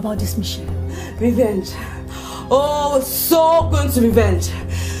do we go about this mission? Revenge. Oh, we're so going to revenge.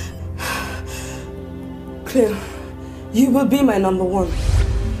 Claire, you will be my number one.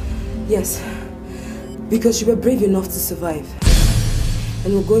 Yes, because you were brave enough to survive.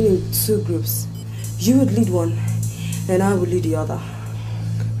 And we're going in 2 groups. You would lead one, and I will lead the other.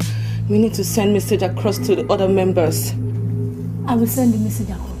 We need to send message across to the other members. I will send the message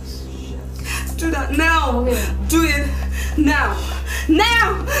across. Do that now. Okay. Do it now.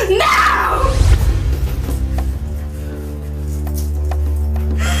 Now!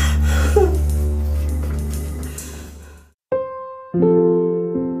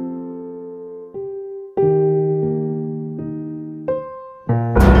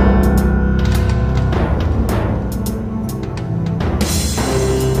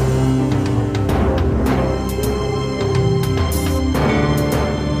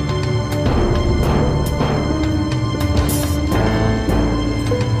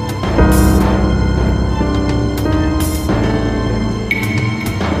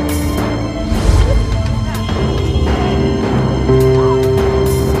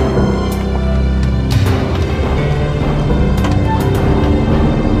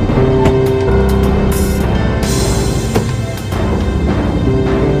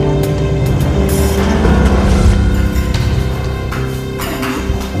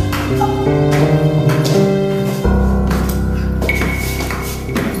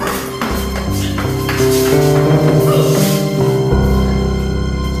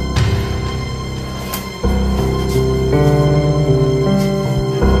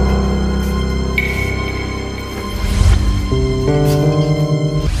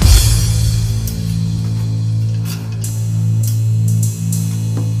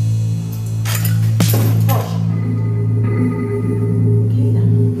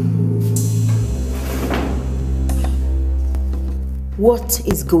 What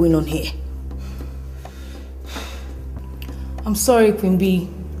is going on here? I'm sorry, Queen B,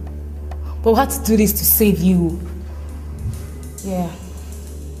 but we had to do this to save you. Yeah.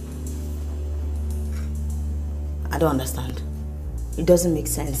 I don't understand. It doesn't make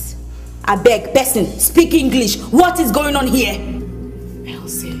sense. I beg, person, speak English. What is going on here?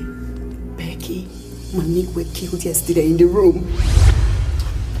 Elsie, Becky, Monique were killed yesterday in the room.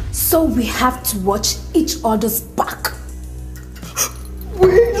 So we have to watch each other's back.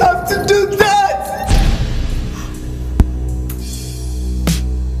 We have to do that!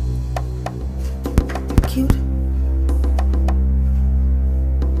 Cute.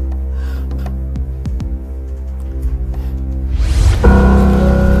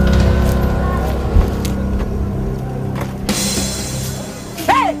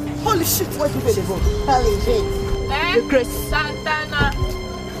 Hey! Holy shit! What you the phone? Holy shit! The Chris Santana.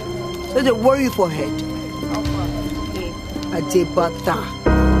 Don't they worry for head? Ajebata.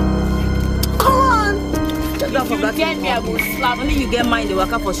 Come on! If you get me, I will slap. Only you get mine, they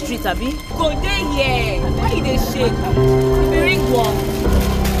work up for street, abi? Go there here. Why you dey shake? We ring one.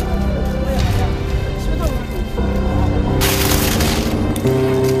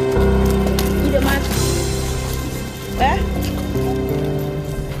 You the match? Eh?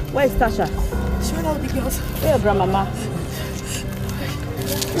 Where is Tasha? She went out with the girls. Where your grandmama?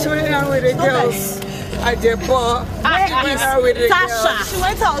 She went out with the girls. Ajebo. Tasha. She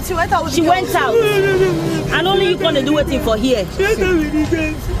went out. She went out with She the went girls. out. And only you gonna do waiting for here.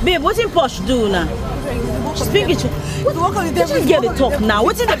 Babe, what's in Posh do now? Speak it. Just get the talk now.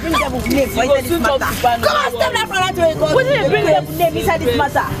 What's in the bring devil name for inside this matter? Come on, step that from that way. What's in the bring devil name inside this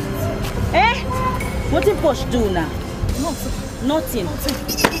matter? Eh? What's in Posh do now? Nothing.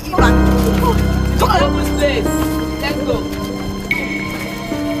 Come on, this place. Let's go.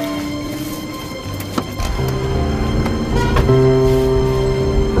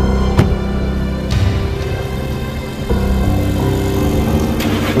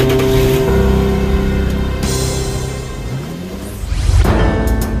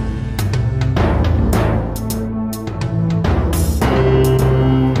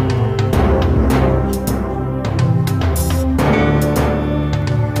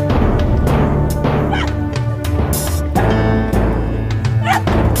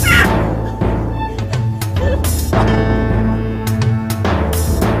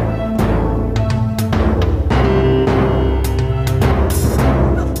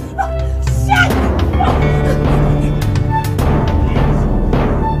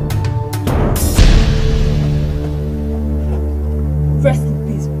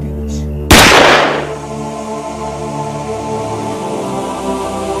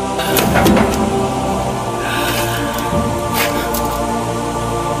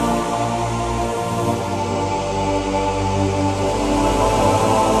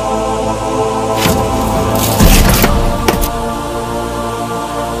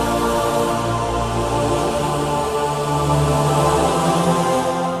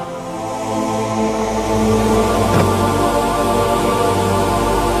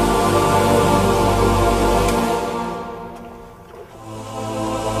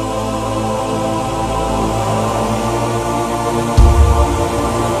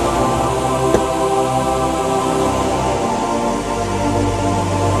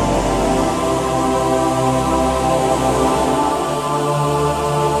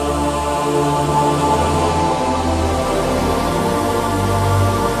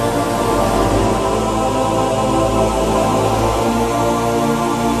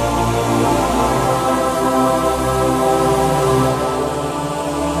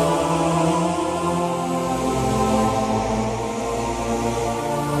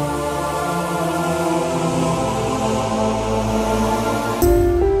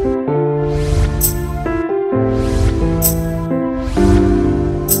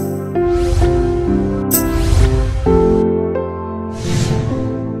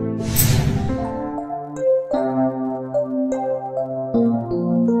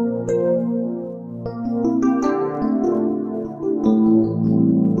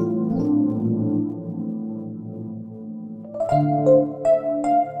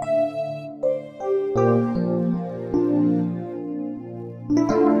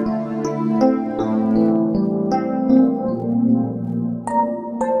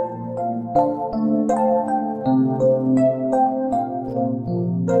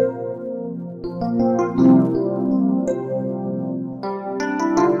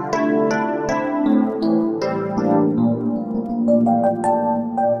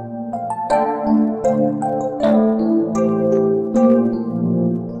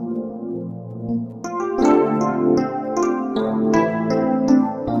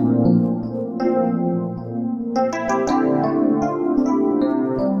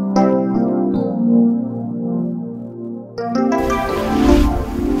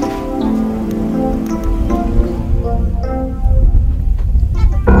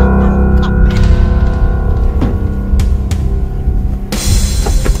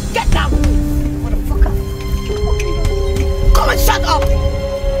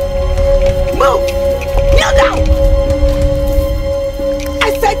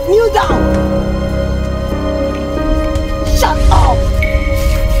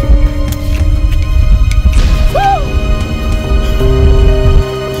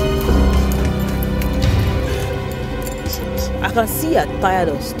 can see you're tired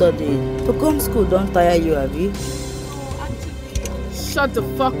of studying. To come school don't tire you, Abby. Shut the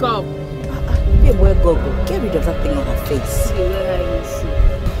fuck up. Hey boy, go. Get rid of that thing on her face.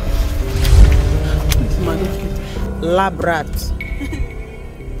 Lab rat.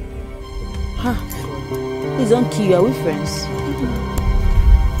 Please don't kill you. Are we friends?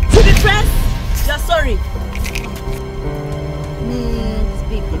 To be friends? You're sorry. This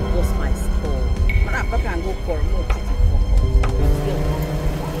big they bust my skull. But I'm back and go for more.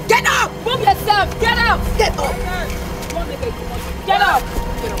 Get up! Move yourself! Get up! Get up! Get up!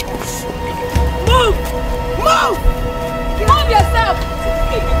 Move! Move! Move yourself!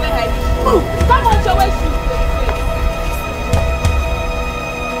 Move! Come on, show us you.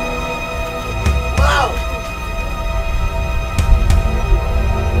 Move!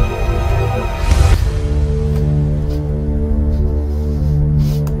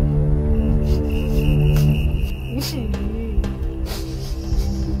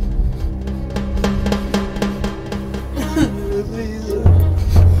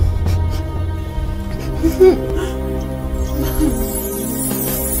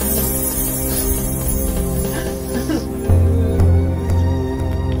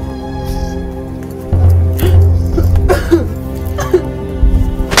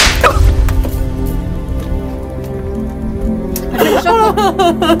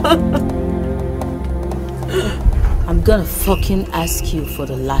 I'm gonna fucking ask you for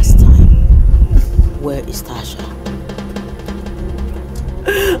the last time. Where is Tasha?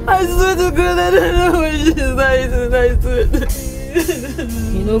 I swear to God, I don't know where she is. I swear.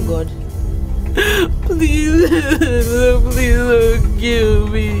 You know God? Please, please don't kill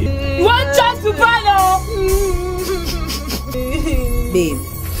me. One chance to follow! Babe,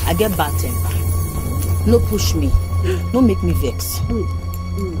 I get bad temper. No push me. No make me vex.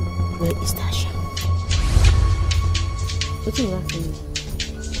 Where is Tasha? What are you laughing at?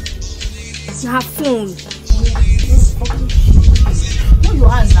 Her phone. Move your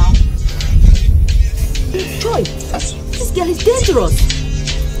hands now. Joy, this girl is dangerous.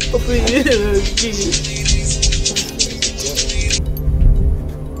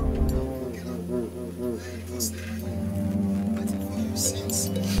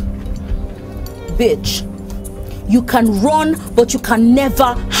 Bitch, you can run, but you can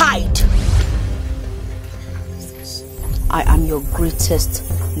never hide. I am your greatest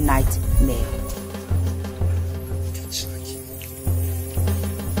nightmare.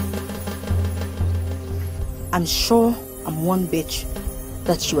 I'm sure I'm one bitch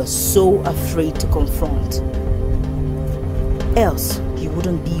that you are so afraid to confront. Else, you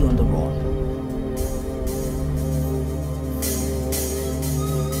wouldn't be on the run.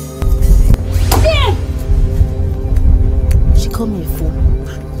 Damn! She called me a fool.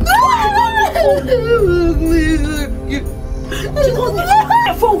 She called me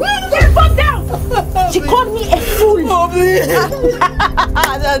a fool. Put the phone down! She called me a fool. Oh, please.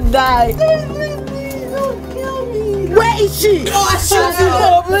 Don't die. Where is she? Oh, I shoot you.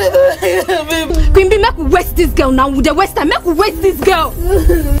 Oh, please. Queen Bee, make we waste this girl now. With the waste time, make we waste this girl.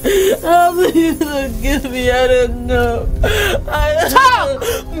 Oh, please don't kill me. I don't know. Talk!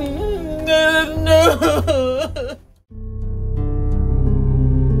 I don't know.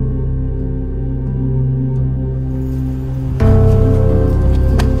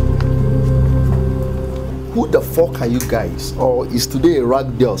 Who the fuck are you guys? Or is today a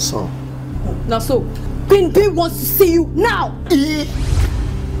rag day or something? Now so, Queen Bee wants to see you now.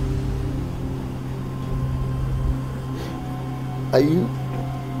 Are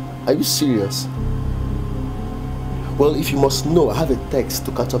you serious? Well, if you must know, I have a text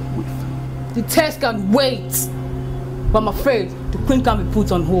to catch up with. The test can wait. But I'm afraid the queen can be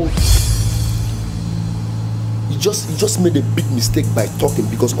put on hold. You just made a big mistake by talking,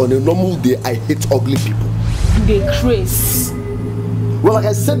 because on a normal day I hate ugly people. They craze. Well, like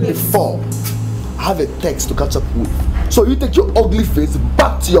I said before, I have a text to catch up with. So you take your ugly face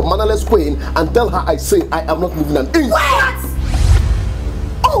back to your mannerless queen and tell her I say I am not moving an inch. What?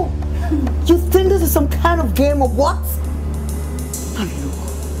 Oh, you think this is some kind of game or what?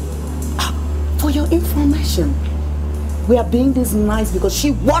 For your information, we are being this nice because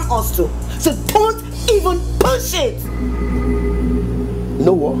she wants us to. So don't even push it. You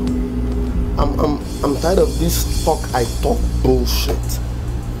know what? I'm tired of this talk bullshit.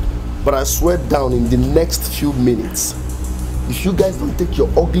 But I swear down, in the next few minutes, if you guys don't take your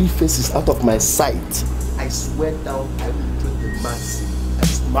ugly faces out of my sight, I swear down I will take the mask. I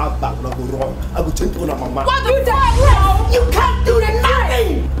smile back when I go wrong. I will change one of my mind. What do you do? You can't do the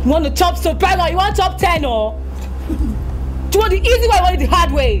nothing. You want to chop soprano? You want to chop tenor? Do you want the easy way or you want the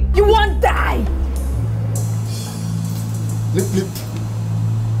hard way? You won't die. Leave.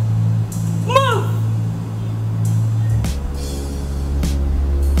 Move!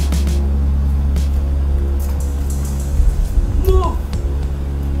 Move!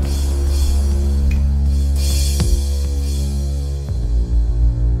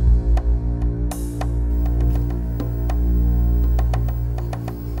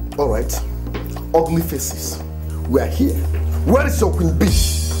 All right. Ugly faces. We are here. Where is your Queen Bee?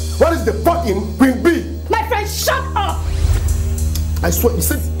 Where is the fucking Queen Bee? My friend, shut up! I swear, you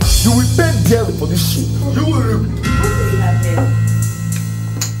said you will pay dearly for this shit. You will. What do we have here?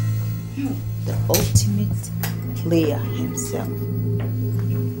 The ultimate player himself.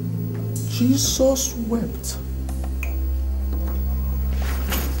 Jesus wept.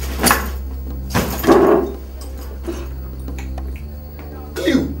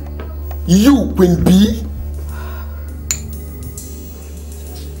 Cleo, you Queen Bee?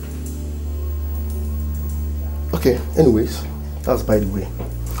 Okay, anyways, that's by the way.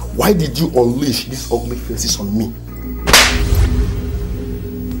 Why did you unleash these ugly faces on me?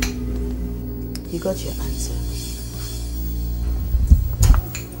 You got your answer.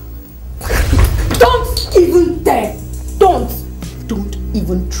 Don't even dare! Don't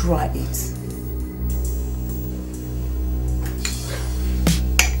even try it.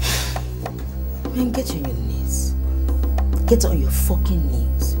 Man, get on your knees. Get on your fucking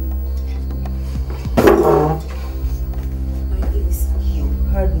knees. You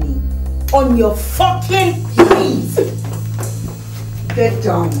heard me. On your fucking knees. Get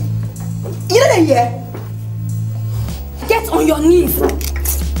down. You didn't hear? Get on your knees.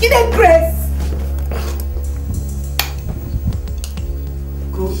 You didn't press.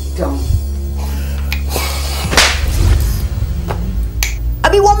 Go down. I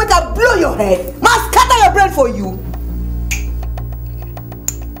mean, one make I blow your head. Must scatter your brain for you.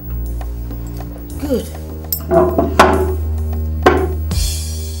 Good.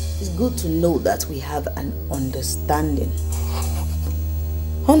 It's good to know that we have an understanding.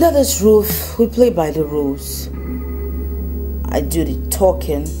 Under this roof, we play by the rules. I do the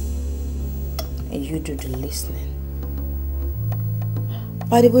talking and you do the listening.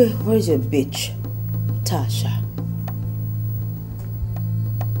 By the way, where is your bitch, Tasha?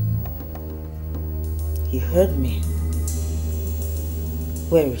 You heard me.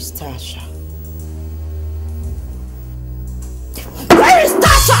 Where is Tasha? Where is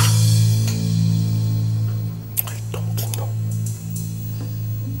Tasha? I don't know.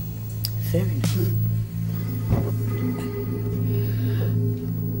 Fair enough.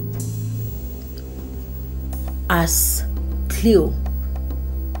 As Cleo,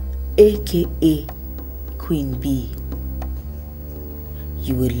 aka Queen Bee,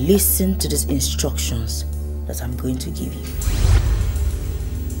 you will listen to these instructions that I'm going to give you.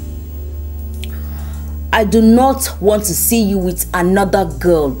 I do not want to see you with another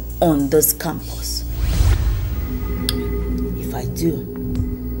girl on this campus. If I do,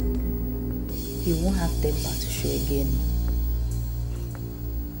 you won't have temper to show again.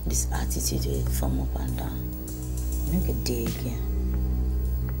 This attitude will form up and down. Make a day again.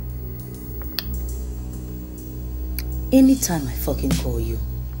 Anytime I fucking call you,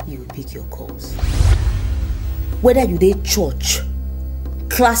 you will pick your calls. Whether you dey church,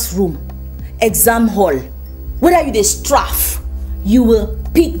 classroom, exam hall, whether you dey straff, you will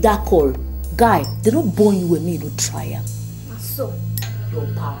pick that call. Guy, they don't born you with me, no trial. So, your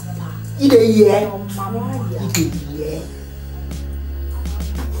papa. You dey hear? Your mama. You dey hear?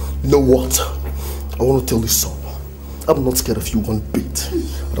 You know what? I want to tell you something. I'm not scared of you one bit,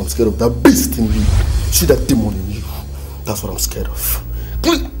 but I'm scared of that beast in you. See that demon in you. That's what I'm scared of.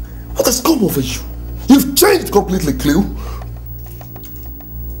 Cleo, what has come over you? You've changed completely, Cleo.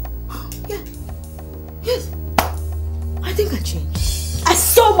 Yeah. Yes. I think I changed. I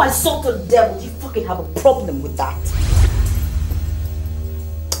sold my soul to the devil. You fucking have a problem with that.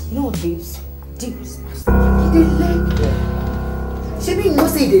 You know what, babes? Deep is my stuff. You learn walk. She mean no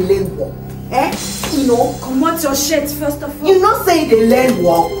say they learn walk. Eh? You know? Come out your shirt first of all. You know say they learn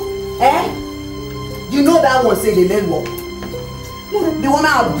walk. Eh? You know that one say they learn walk. The woman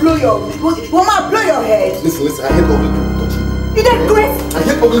will blow your head. Listen, I hate ugly people touching you. You did great. I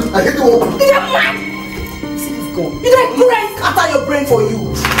hate the one. You did mad. See this gun. You did great. Scatter your brain for you.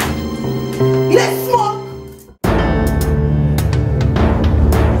 You did small.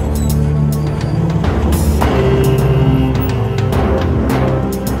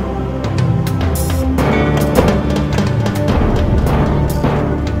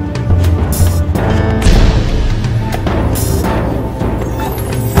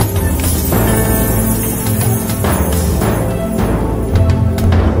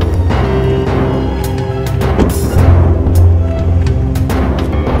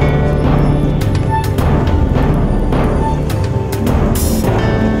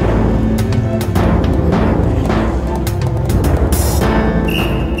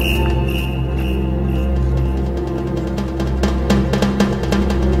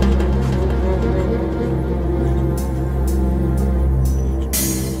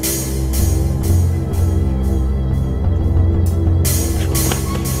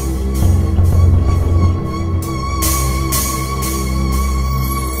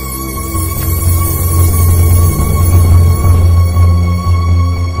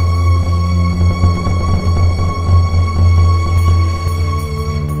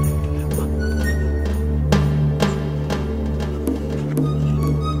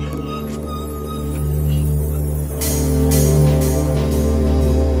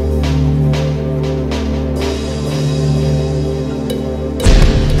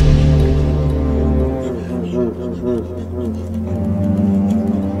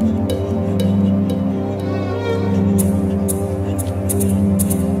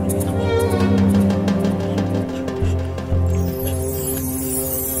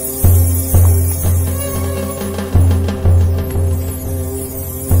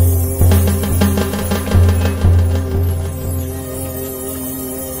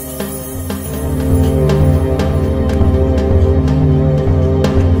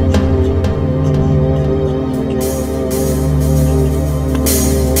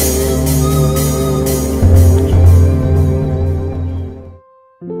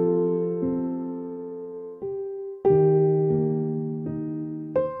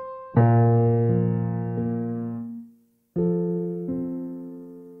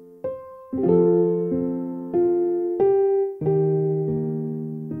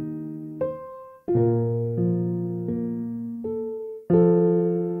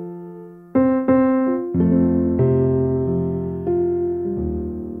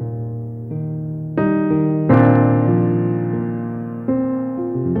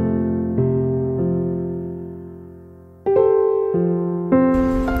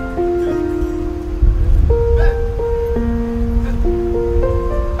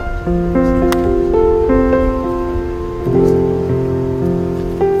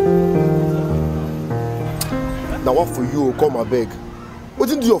 come, I beg. What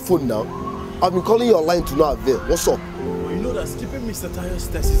did you do your phone now? I've been calling your line to no avail. What's up? Well, you know that skipping Mr. Tayo's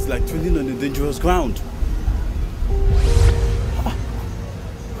test is like treading on a dangerous ground.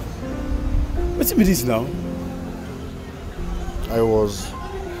 What's it with this now? I was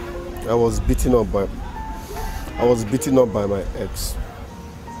beaten up by my ex.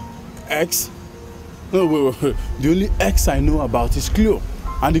 Ex? No, wait. The only ex I know about is Cleo.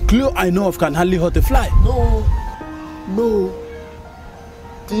 And the Cleo I know of can hardly hurt a fly. No.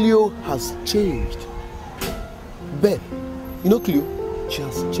 Cleo has changed. Ben, you know Cleo? She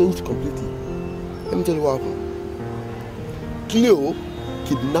has changed completely. Let me tell you what happened. Cleo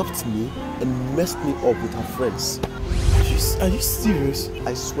kidnapped me and messed me up with her friends. Are you serious?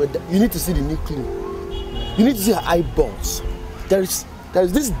 I swear that you need to see the new Cleo. You need to see her eyeballs. There is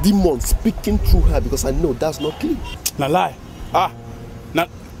this demon speaking through her because I know that's not Cleo. Now lie. Now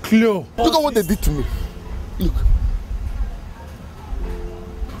Cleo. Look at what they did to me. Look.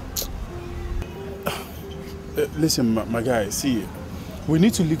 Listen, my guy, see, we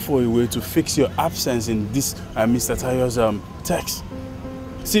need to look for a way to fix your absence in this Mr. Tayo's text.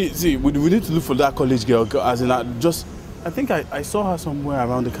 See, we need to look for that college girl, as in I think I saw her somewhere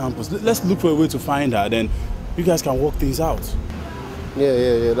around the campus. Let's look for a way to find her, then you guys can work things out.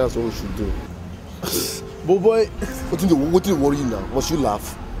 Yeah, that's what we should do. But boy, what do you worry now? Must you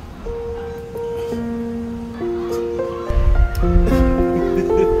laugh?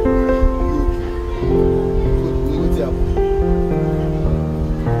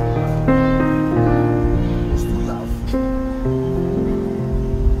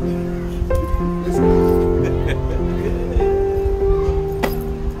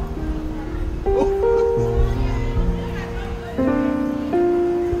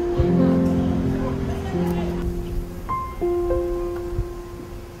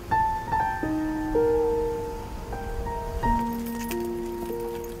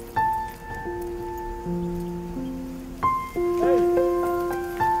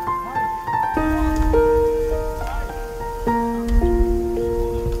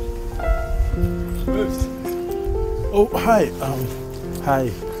 Oh, hi.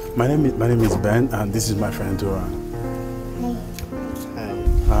 My name is Ben, and this is my friend Dora.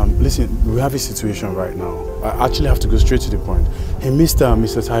 Hi. Listen, we have a situation right now. I actually have to go straight to the point. He missed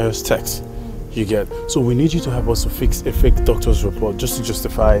Mr. Tayo's text. You get? So we need you to help us to fix a fake doctor's report just to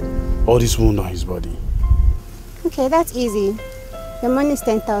justify all this wound on his body. Okay, that's easy. The money is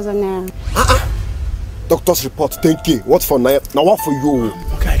 10,000 naira. Doctor's report, 10K. What for now? Now what for you?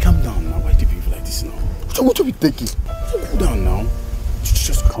 Okay, calm down now. Why do you behave like this now? What are we taking? Calm down now.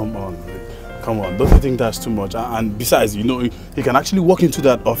 Just come on. Come on. Don't you think that's too much? And besides, you know, he can actually walk into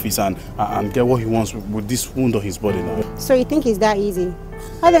that office and get what he wants with this wound on his body now. So you think it's that easy?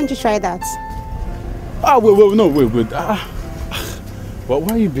 Why don't you try that? Wait. Why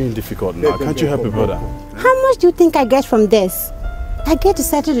are you being difficult now? Can't you help your brother? How much do you think I get from this? I get to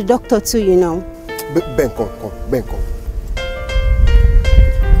settle the doctor too, you know. Ben, come.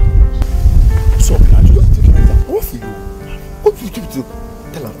 So, man, you don't think like that. What for you? What do you keep to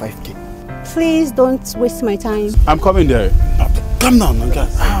tell him 5K? Please don't waste my time. I'm coming there. Come down, man,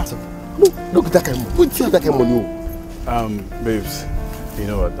 guys. Look at that kind of money. What that kind of money? Babes, you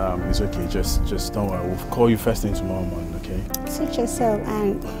know what? It's okay. Just don't worry. We'll call you first thing tomorrow morning, okay? Suit yourself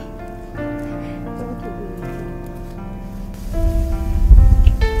and...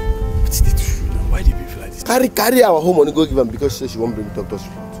 Why do you feel like this? Carry our home money, go give him because she says she won't bring doctor's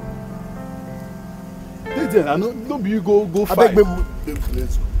report. Then I know, don't be you go fight. I beg,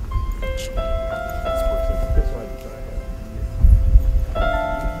 let's go.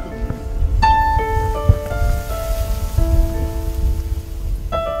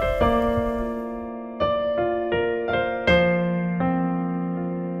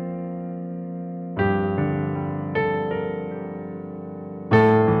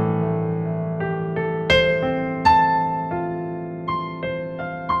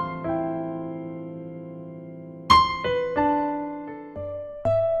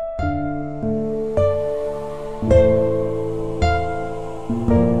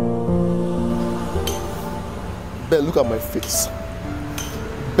 Ben, look at my face.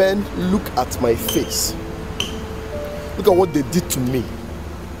 Ben, look at my face. Look at what they did to me.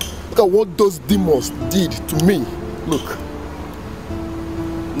 Look at what those demons did to me. Look.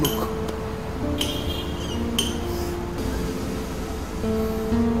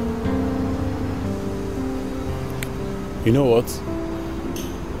 You know what?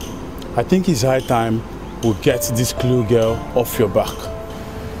 I think it's high time we get this Cleo girl off your back.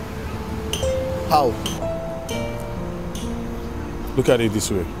 How? Look at it this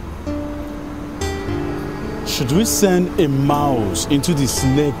way. She Should we send a mouse into the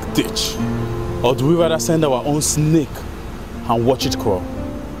snake ditch? Or do we rather send our own snake and watch it crawl?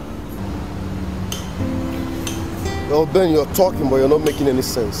 Well, Ben, you're talking, but you're not making any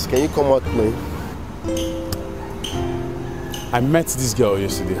sense. Can you come out plain? I met this girl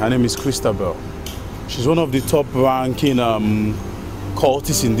yesterday. Her name is Christabel. She's one of the top-ranking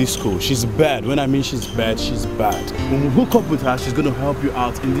cultists in this school. She's bad. When I mean she's bad, she's bad. When we hook up with her, she's going to help you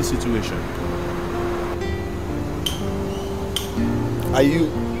out in this situation. Are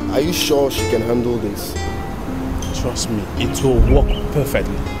you sure she can handle this? Trust me, it will work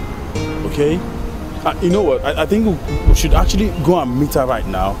perfectly. Okay? You know what? I think we should actually go and meet her right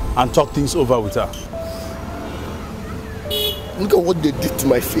now and talk things over with her. Look at what they did to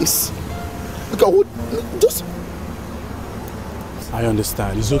my face. Look at what... Just... I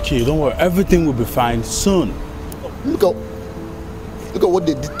understand. It's okay. Don't worry. Everything will be fine soon. Look at what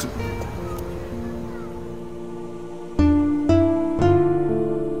they did to...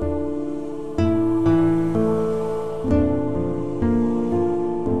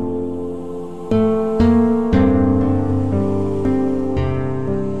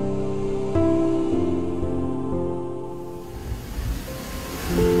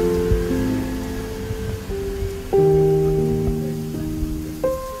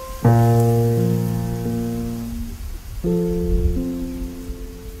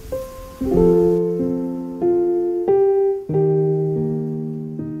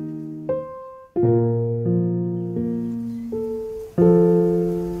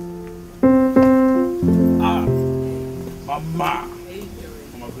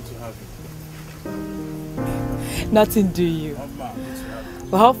 Nothing do you.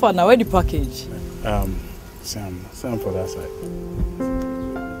 But how far now? Where the package? Sam for that side.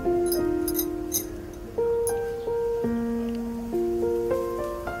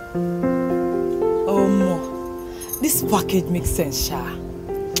 This package makes sense, Sha.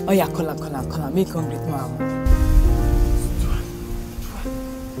 Oh yeah, call her. Make him greet mom.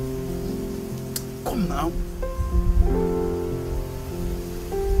 Come now.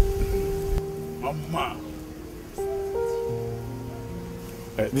 Mama.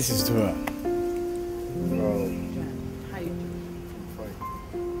 This is to her.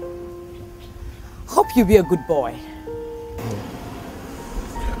 Hope you be a good boy.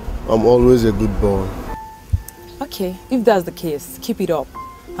 I'm always a good boy. Okay, if that's the case, keep it up.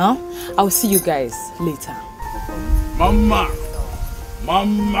 Huh? I'll see you guys later. Mama!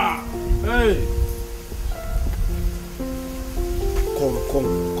 Hey! Come.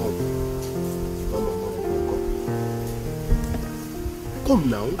 Come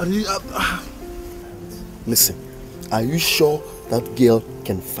now. Listen, are you sure that girl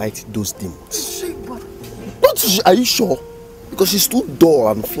can fight those demons? Are you sure? Because she's too dull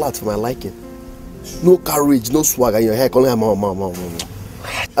and flat for my liking. No courage, no swag, and your hair calling her mama.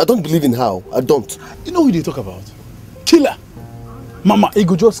 I don't believe in her. I don't. You know who they talk about? Killer. Mama, he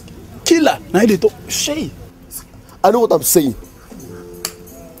go just kill her. Now they talk. Shay. I know what I'm saying.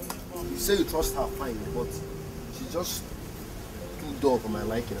 You say you trust her, fine, but she's just too dull for my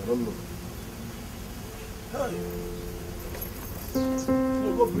liking. I don't know.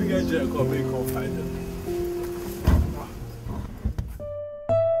 No, go bring her jail, come find her.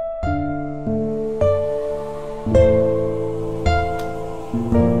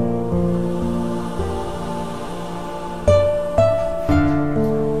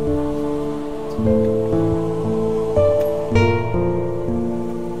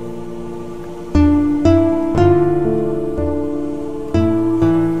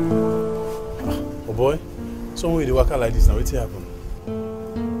 Someone with the worker like this now, what's happened?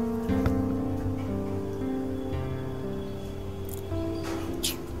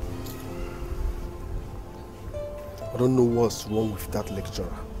 I don't know what's wrong with that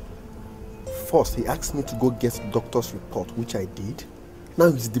lecturer. First, he asked me to go get the doctor's report, which I did. Now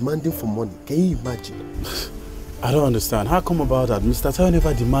he's demanding for money. Can you imagine? I don't understand. How come about that? Mr. Tayo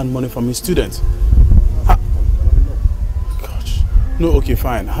never demand money from his students. Gosh. No, okay,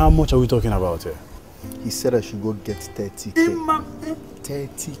 fine. How much are we talking about here? He said I should go get 30K.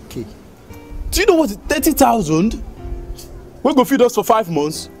 30K. Do you know what? 30,000? We're going to feed us for 5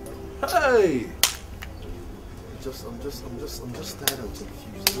 months. Hey! I'm just tired and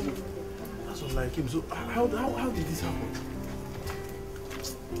confused. That's not like him. So how did this happen?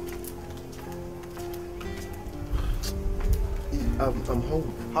 I'm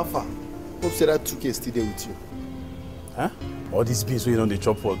hungry. How far? Hope said that 2K is still there with you. Huh? All these beans we on the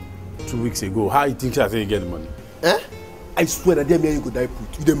chop for 2 weeks ago. How you think I say you get the money? Eh? I swear that them here you go die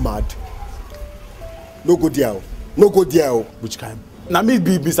put. You them mad. No go there. No go there. Which kind? Now me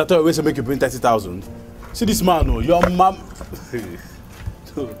be Mr. Toy always make you bring 30,000. See this man, oh, your mom.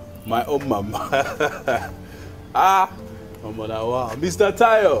 My own mama. Ah, oh, wow. Mr.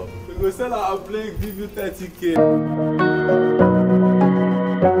 Tayo, we go sell our plane, give you 30K.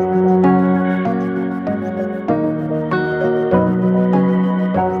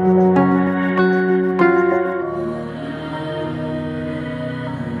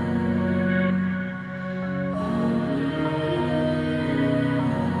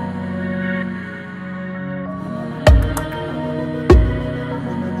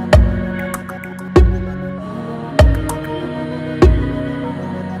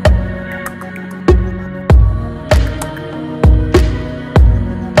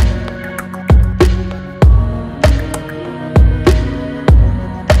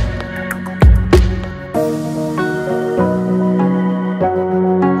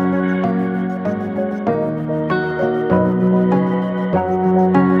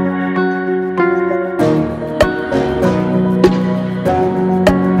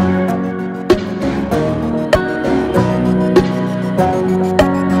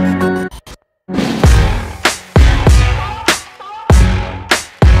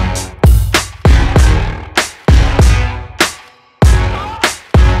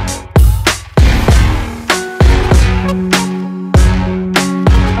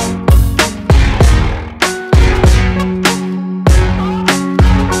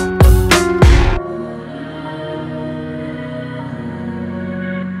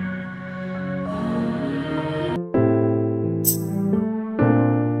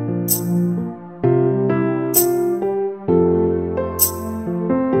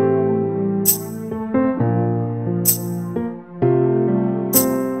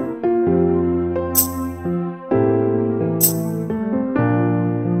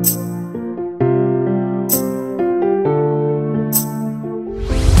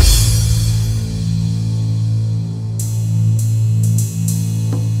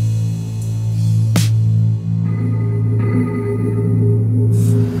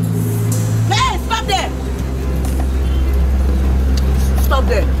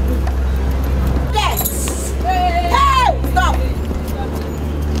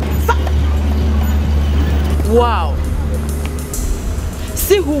 Wow.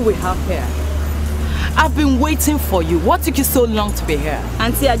 See who we have here. I've been waiting for you. What took you so long to be here?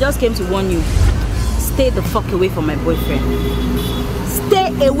 Auntie, I just came to warn you. Stay the fuck away from my boyfriend.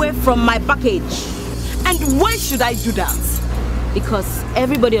 Stay away from my package. And why should I do that? Because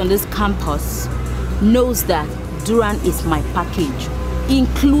everybody on this campus knows that Duran is my package,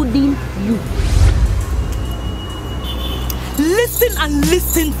 including you. Listen and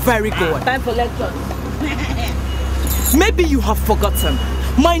listen very good. Time for lectures. Maybe you have forgotten.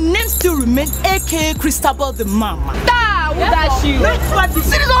 My name still remains aka Christabel the Mama.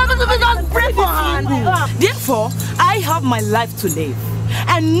 Therefore, I have my life to live.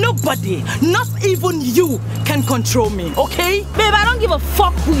 And nobody, not even you, can control me, okay? Babe, I don't give a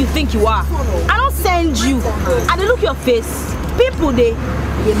fuck who you think you are. I don't send you. I don't look your face. People, they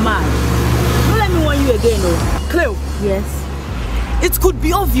mad. Don't let me warn you again, oh. Cleo. Yes? It could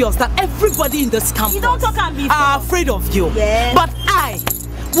be obvious that everybody in this campus are afraid of you. Yes. But I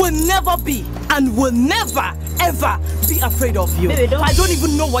will never be and will never ever be afraid of you. Baby, I don't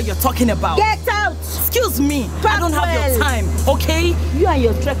even know what you're talking about. Get out! Excuse me, I don't have your time, okay? You and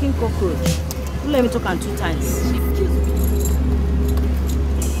your trekking cockroach. Don't let me talk on 2 times. Excuse me.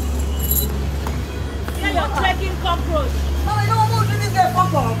 You and your trekking cockroach. No, I don't want to do this guy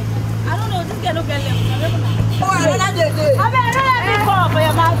fuck off. I don't know, this guy don't get left. Oh, I don't have to. I mean, I don't have to call for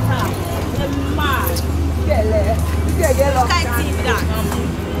your master. You're mad. Get lost. Can't see that.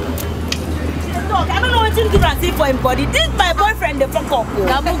 Look, I don't know what you do and see for him body. This is my boyfriend, the fuck up.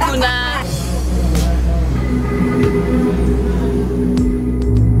 Namukuna.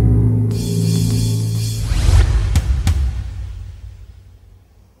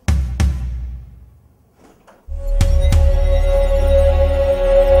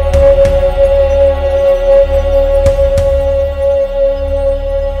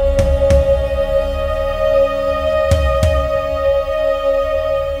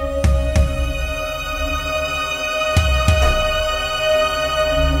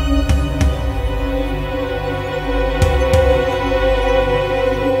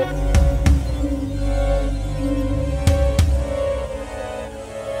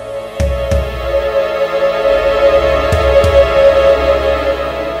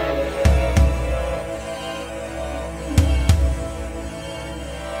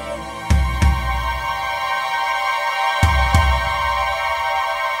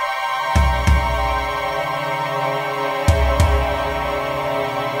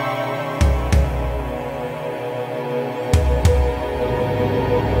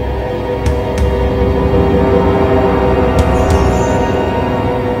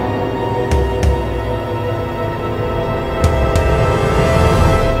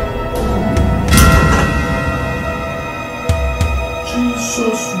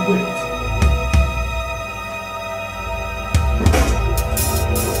 so sweet.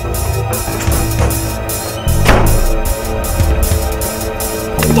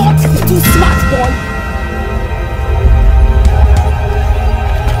 Don't be too smart, boy.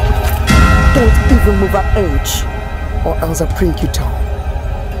 Don't even move an inch, or else I'll bring you down.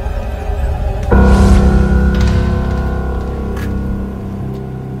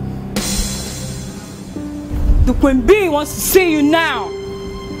 The Queen Bee wants to see you now.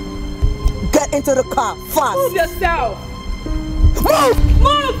 Get into the car, fast. Move yourself. Move!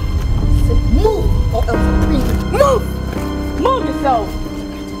 Move! Move, or else I'll bring you. Move! Move yourself.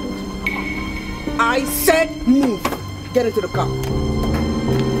 I said move. Get into the car.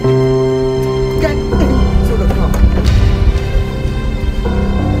 Get into the car.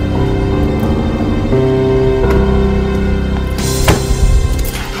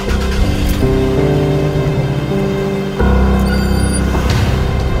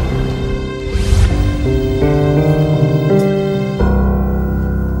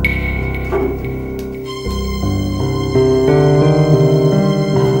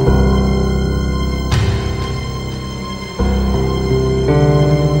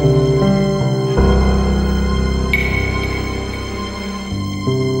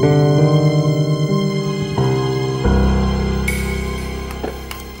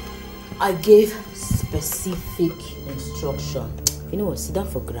 I gave specific instruction. You know what? Sit down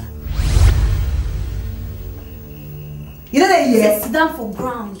for ground. You know that yes? Sit down for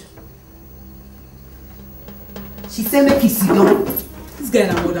ground. She said make you sit down. This guy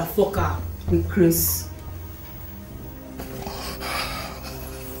na motherfucker. With Chris.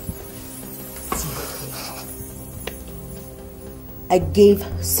 I gave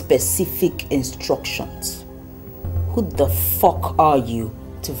specific instructions. Who the fuck are you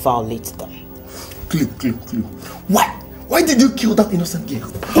to violate them? Clue. Why? Why did you kill that innocent girl?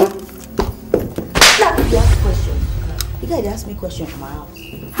 Now you ask questions. You guys ask me questions from my house.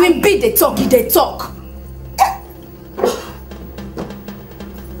 Queen Bee, they talk, they talk.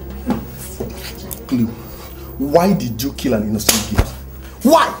 Clue. Why did you kill an innocent girl?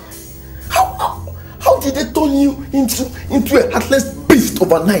 Why? How did they turn you into a heartless beast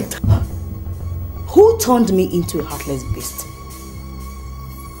overnight? Who turned me into a heartless beast?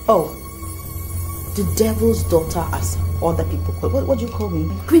 Oh, the devil's daughter, as other people call it. What do you call me?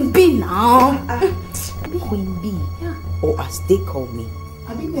 Queen Bee now. Queen Bee. Yeah. Or as they call me.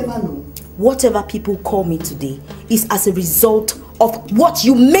 I mean, never know. Whatever people call me today is as a result of what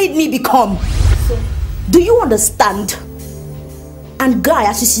you made me become. Do you understand? And guy,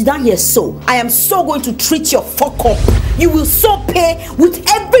 as you sit down here I am so going to treat your fuck up. You will so pay with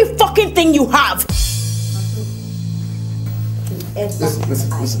every fucking thing you have. Listen,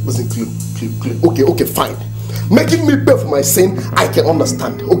 Clue. Okay, fine. Making me pay for my sin, I can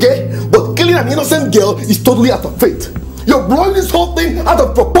understand, okay? But killing an innocent girl is totally out of faith. You're blowing this whole thing out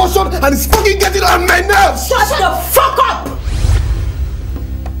of proportion and it's fucking getting on my nerves! Shut the fuck up!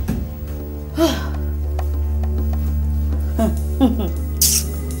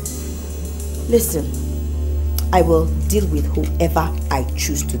 Listen, I will deal with whoever I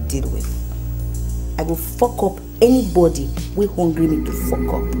choose to deal with. I will fuck up anybody who hungry me to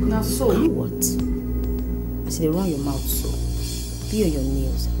fuck up. Now so what? I say they run your mouth so. Be on your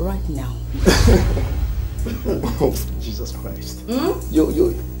nails right now. Oh, Jesus Christ.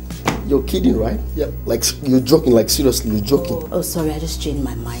 You're kidding, right? Yeah, like you're joking, like seriously, you're joking. Oh, sorry, I just changed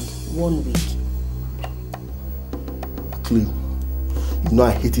my mind. 1 week. Clue. You know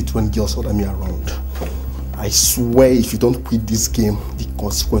I hate it when girls order me around. I swear if you don't quit this game, the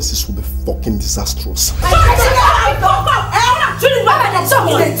consequences will be fucking disastrous.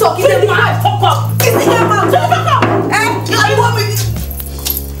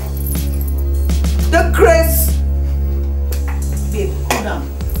 The Chris. Babe, cool down.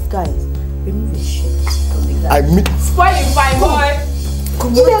 Guys, remove the shit from the guy. I mean, spoiling fine boy.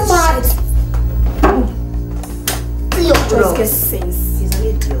 You're mad. Just get sense. He's an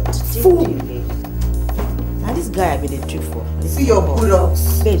idiot. Fool. Now this guy I've been a trick for. See your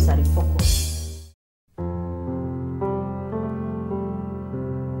bulldogs. Babes are the fuck up.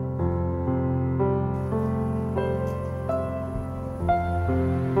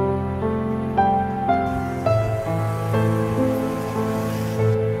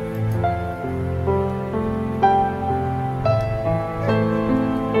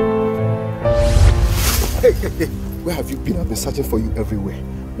 Hey, where have you been? I've been searching for you everywhere.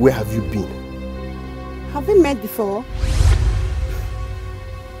 Where have you been? Have we met before?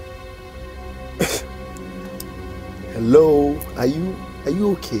 Hello, are you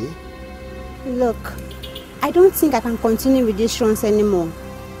okay? Look, I don't think I can continue with these runs anymore.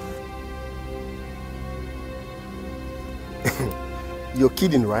 You're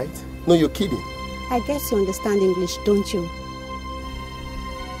kidding, right? No, you're kidding. I guess you understand English, don't you?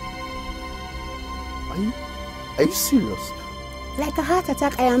 Are you serious? Like a heart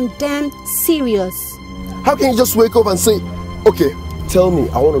attack, I am damn serious. How can you just wake up and say, okay, tell me,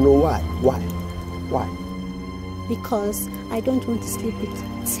 I want to know why? Why? Because I don't want to sleep with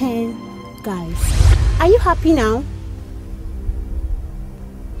 10 guys. Are you happy now?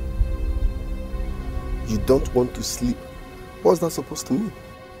 You don't want to sleep? What's that supposed to mean?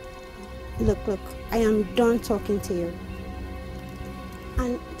 Look, I am done talking to you.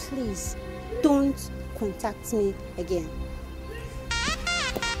 And please, don't contact me again.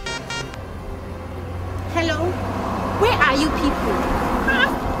 Hello? Where are you people?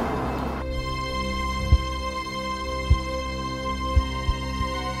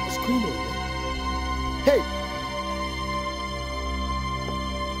 What's going on, man? Hey!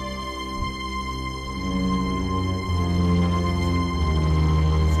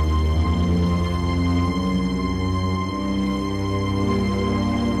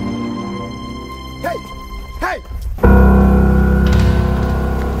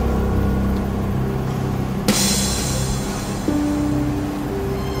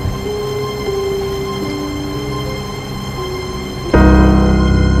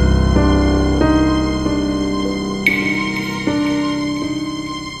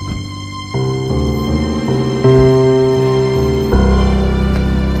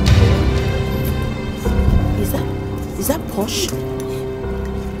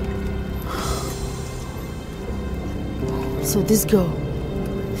 So this girl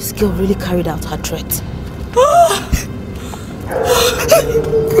really carried out her threat.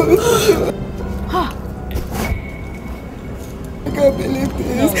 I can't believe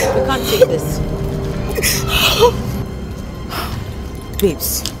this. No, we can't take this.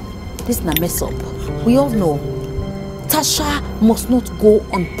 Babes, this is a mess up. We all know Tasha must not go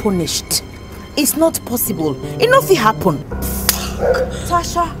unpunished. It's not possible. Enough will happen.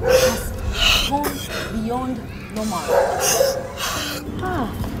 Tasha has gone beyond normal.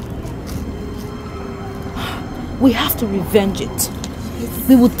 We have to revenge it.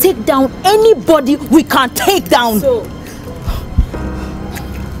 We will take down anybody we can take down. So,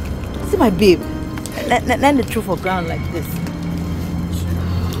 see my babe, let the truth for ground like this.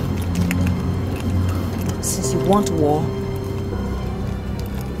 Since you want war,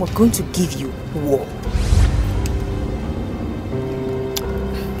 we're going to give you war.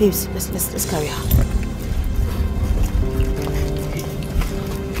 Babes, let's carry her.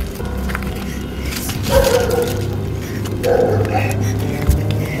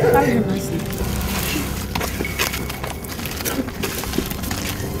 Carry her nicely.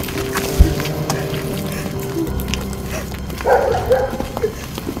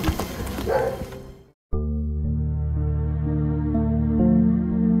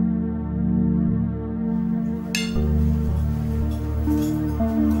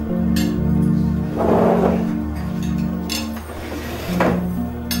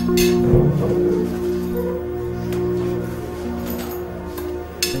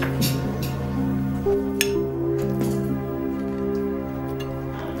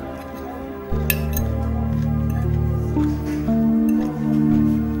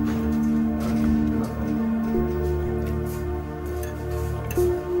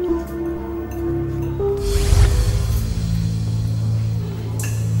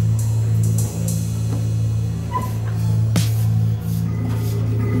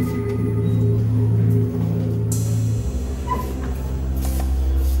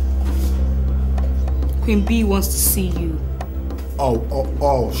 Queen B wants to see you.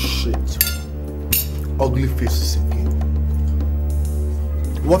 Oh, shit. Ugly faces again.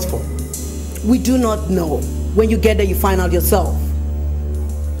 What for? We do not know. When you get there, you find out yourself.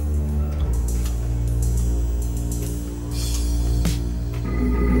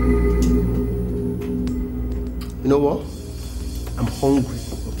 You know what? I'm hungry,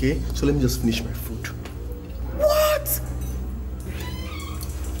 okay? So let me just finish my food. What?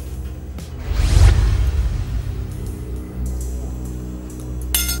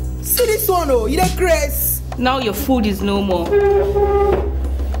 See this one, oh, you don't grace. Now your food is no more.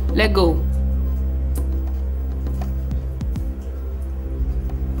 Let go.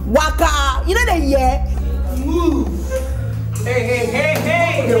 Waka, you know that yeah? Move.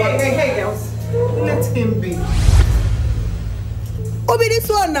 Hey, girls. Let him be. Obi, this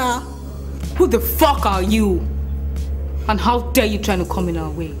one now. Who the fuck are you? And how dare you trying to come in our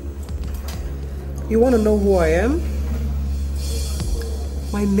way? You want to know who I am?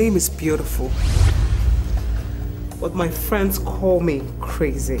 My name is Beautiful. But my friends call me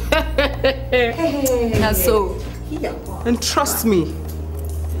crazy. And so, and trust me,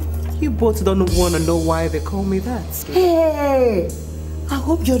 you both don't want to know why they call me that. Hey, I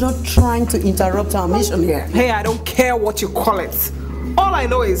hope you're not trying to interrupt our mission here. Hey, I don't care what you call it. All I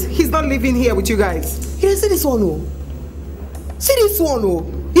know is he's not living here with you guys. You see this one, oh? See this one, oh?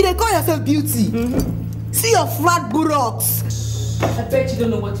 You dey call yourself beauty. See your flat buttocks. I bet you don't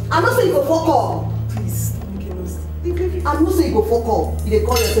know what. I'm not saying you go fuck up. Please, I'm not saying you go fuck up. You dey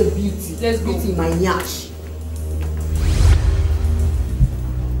call yourself beauty. Let's go. Beauty, my nyash.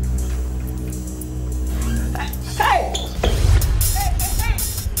 Hey!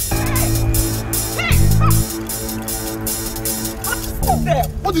 Stop there!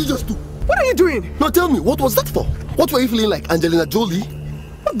 What did you just do? What are you doing? No, tell me, what was that for? What were you feeling like, Angelina Jolie?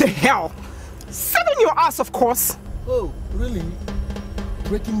 What the hell? Saving your ass, of course. Oh, really?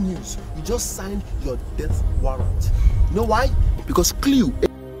 Breaking news. You just signed your death warrant. You know why? Because Cleo,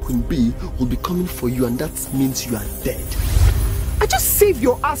 Queen B, will be coming for you, and that means you are dead. I just saved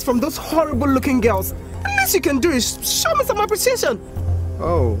your ass from those horrible looking girls. The least you can do is show me some appreciation.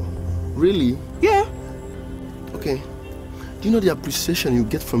 Oh, really? Yeah. Okay. Do you know the appreciation you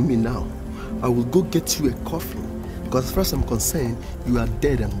get from me now? I will go get you a coffin. Because as far as I'm concerned, you are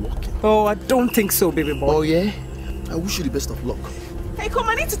dead and walking. Oh, I don't think so, baby boy. Oh, yeah? I wish you the best of luck. Hey, come,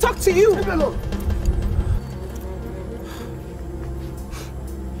 I need to talk to you. Leave me alone.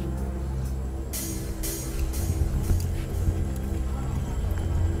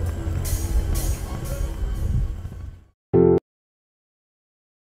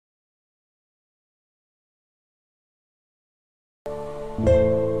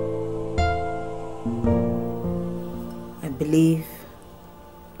 I believe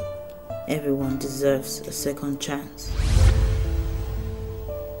everyone deserves a second chance.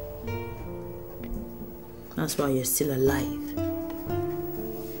 That's why you're still alive.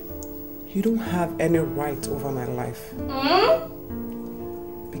 You don't have any right over my life.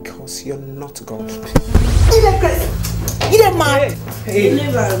 Because you're not God. You dey crazy? You dey mad? Hey.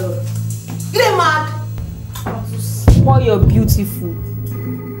 Leave her alone. You dey mad? Spoil your beautiful.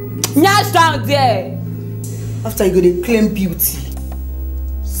 Nyash down there. After you go dey claim beauty.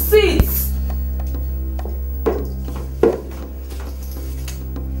 Sit.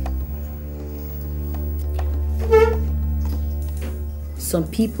 Some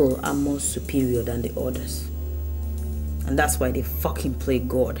people are more superior than the others. And that's why they fucking play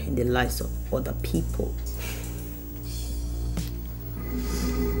God in the lives of other people.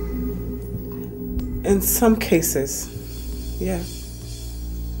 In some cases, yeah.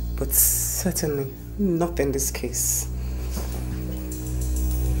 But certainly not in this case.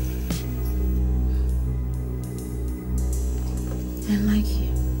 I like you.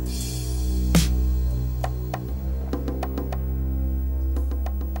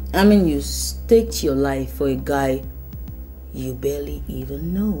 I mean, you staked your life for a guy you barely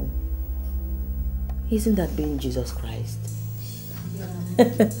even know. Isn't that being Jesus Christ? I'm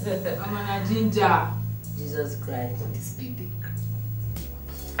a ginger. Jesus Christ. This baby.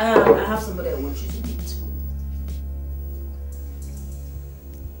 I have somebody I want you to meet.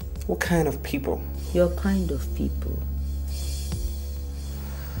 What kind of people? Your kind of people.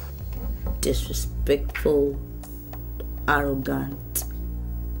 Disrespectful, arrogant.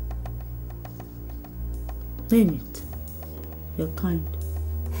 Name it. Your kind.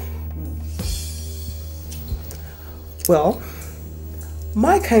 Well,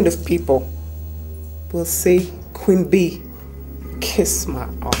 my kind of people will say, Queen B, kiss my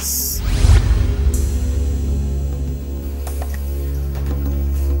ass.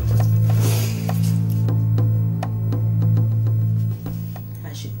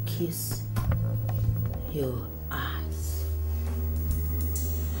 I should kiss your ass.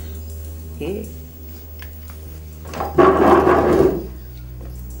 Hey.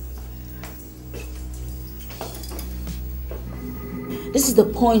 This is the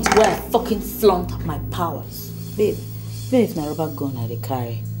point where I fucking flaunt my powers. Babe, even if na rubber gun I dey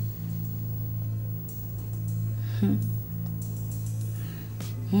carry.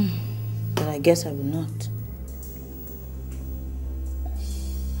 But I guess I will not.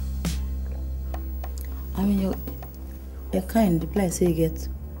 I mean, your kind, the place say you get,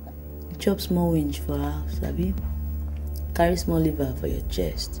 you chop small winch for house, sabi? Carry small liver for your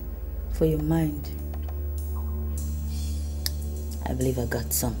chest, for your mind. I believe I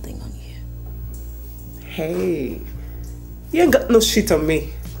got something on you. Hey, you ain't got no shit on me.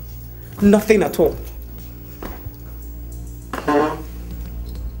 Nothing at all.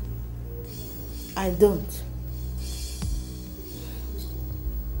 I don't.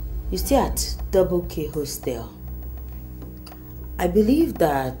 You stay at Double K Hostel. I believe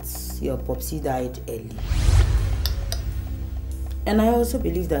that your popsy died early. And I also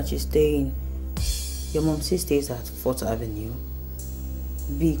believe that your mom stays at 4th Avenue,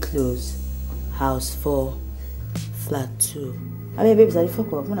 B Close, House 4, Flat 2. I mean, baby,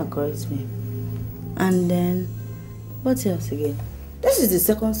 fuck up, wanna correct me. And then, what else again? This is the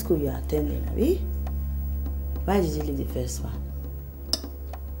second school you're attending, Abi? Why did you leave the first one?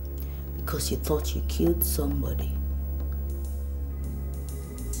 Because you thought you killed somebody.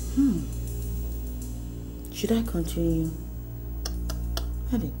 Should I continue?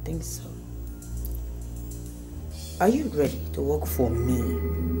 I didn't think so. Are you ready to work for me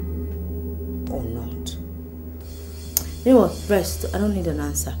or not? You know what? First, I don't need an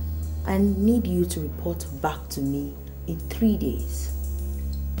answer. I need you to report back to me in 3 days.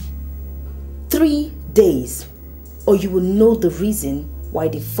 3 days, or you will know the reason why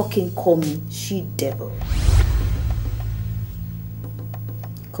they fucking call me she-devil.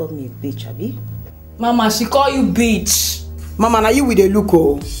 Call me a bitch, Abi? Mama, she call you bitch. Mama, now you with a look,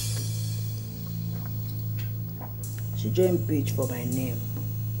 oh. She joined bitch for my name.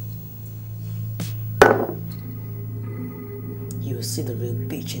 You will see the real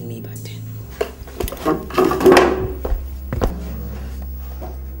bitch in me by then.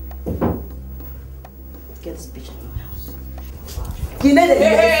 Get this bitch out of my house. You know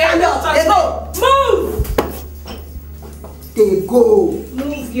stand up. Let's go. Move! They go.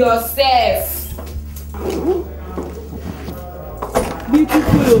 Move yourself.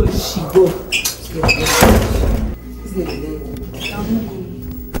 Beautiful, she go.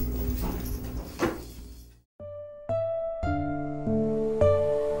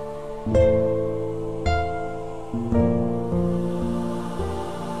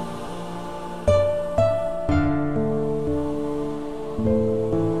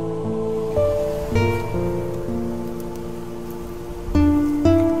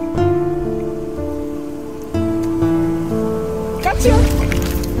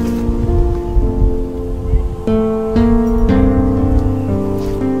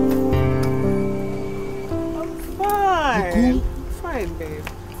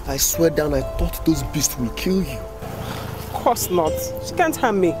 I swear down, I thought those beasts will kill you. Of course not. She can't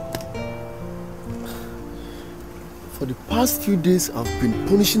harm me. For the past few days, I've been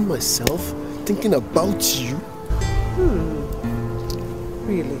punishing myself, thinking about you.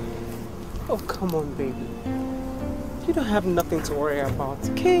 Really? Oh, come on, baby. You don't have nothing to worry about,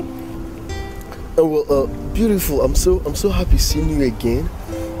 okay? Oh, well, beautiful. I'm so happy seeing you again.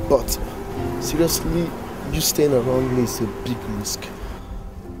 But seriously, you staying around me is a big risk.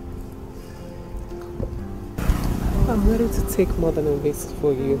 I'm ready to take more than a risk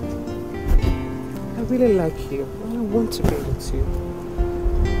for you. I really like you, and I want to be with you.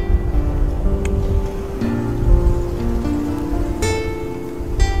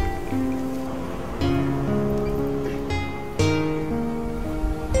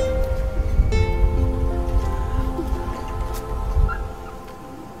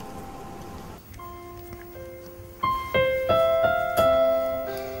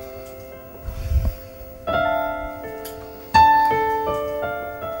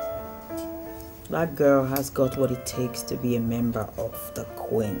 That girl has got what it takes to be a member of the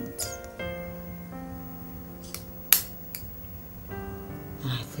Queens.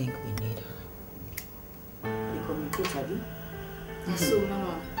 And I think we need her. You communicate, have you? So,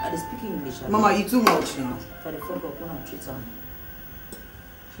 Mama. Are they speaking English? Mama, you too much now. For the fuck up, when I treat her.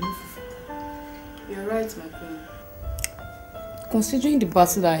 You're right, my queen. Considering the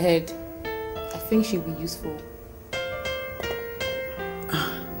battle ahead, I think she'll be useful.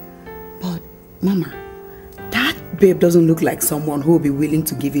 But, Mama, that babe doesn't look like someone who will be willing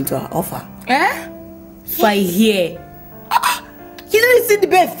to give in to our offer. Eh? If I hear. You didn't see the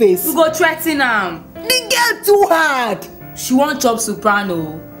babe face. You go threaten him. The girl too hard. She won't chop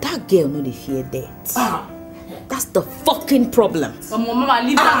soprano. That girl no dey fear death. That's the fucking problem. Mama,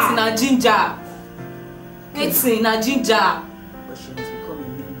 leave that in a ginger. It's in a ginger. But she must become a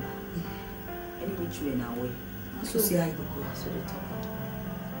member. Any which way in our way. So see how it goes. So they talk about it.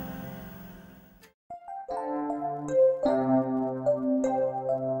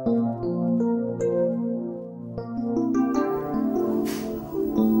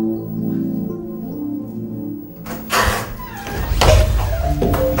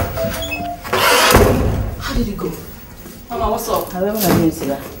 How did it go? Mama, what's up? I remember my name,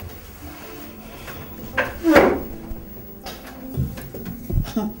 Sila.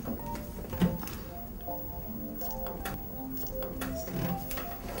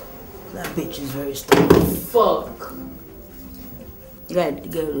 That bitch is very stupid. Fuck. The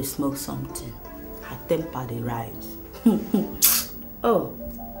girl will smoke something. Her temper they rise. Oh.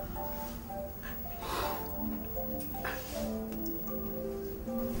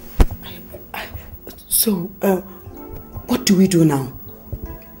 So, what do we do now?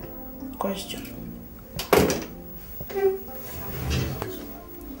 Question.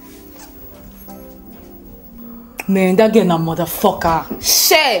 Man, that girl a motherfucker.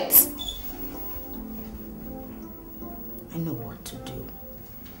 Shit! I know what to do.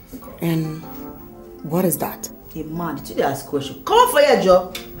 And what is that? Hey man, did you ask question? Come on for your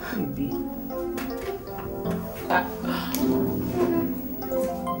job. You be.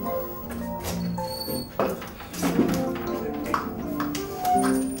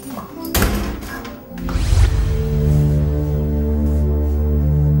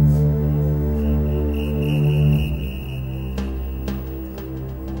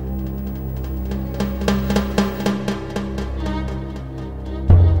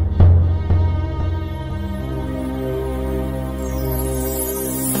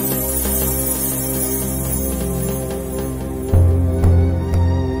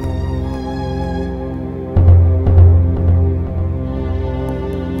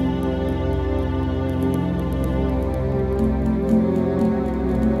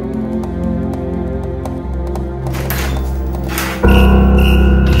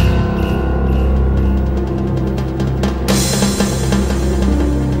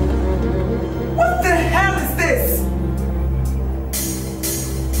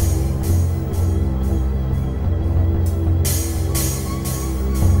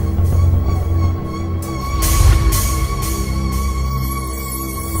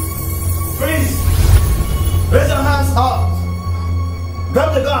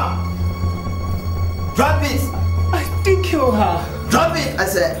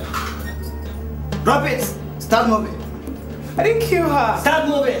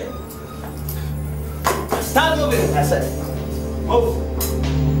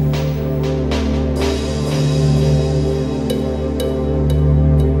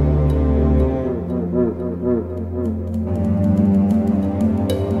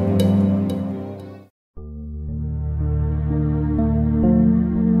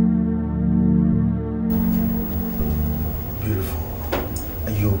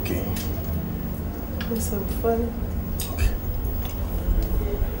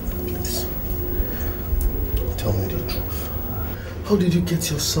 How did you get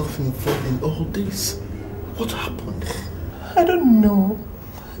yourself involved in all this? What happened? I don't know.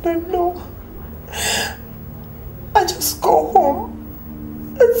 I just go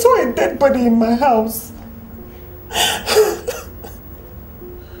home and saw a dead body in my house.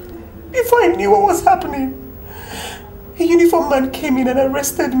 Before I knew what was happening, a uniformed man came in and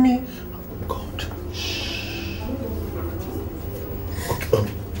arrested me. God. Shh. Okay,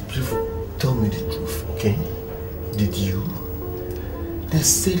 beautiful. Tell me the truth, okay? Did you? They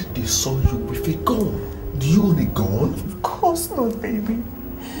said they saw you with a gun. Do you own a gun? Of course not, baby.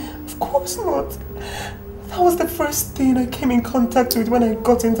 Of course not. That was the first thing I came in contact with when I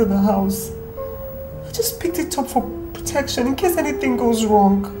got into the house. I just picked it up for protection in case anything goes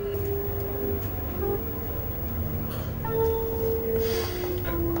wrong.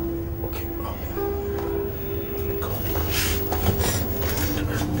 Okay. God.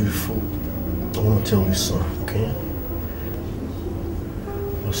 Beautiful. I want to tell you something, okay?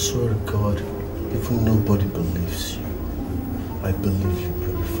 I swear to God, even nobody believes you. I believe you,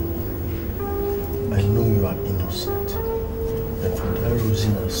 beautiful. I know you are innocent. And for that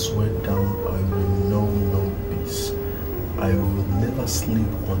reason, I swear down, I will know no peace. I will never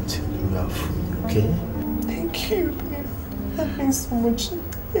sleep until you are free, okay? Thank you, babe. That means so much.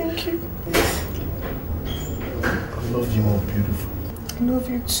 Thank you. I love you more, beautiful. I love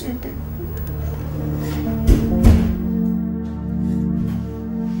you too, babe.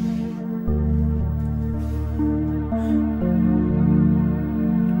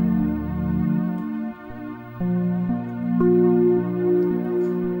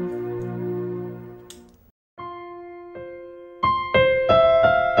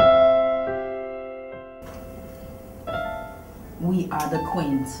 We are the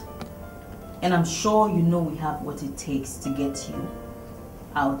queens, and I'm sure you know we have what it takes to get you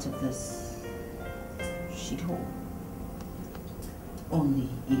out of this shithole. Only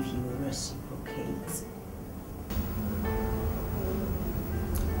if you reciprocate.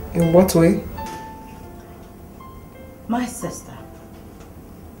 In what way? My sister.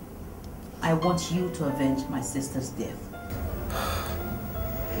 I want you to avenge my sister's death.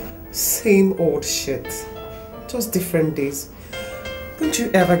 Same old shit. Just different days. Don't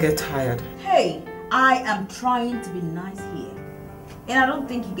you ever get tired? Hey, I am trying to be nice here. And I don't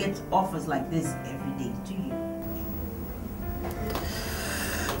think you get offers like this every day, do you?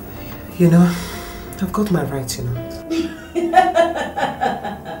 You know, I've got my rights, you know.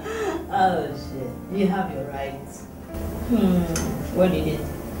 Oh shit, you have your rights. Where did it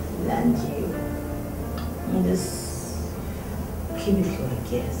land you? Just keep it cool, I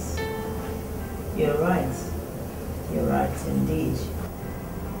guess. You're right. You're right indeed.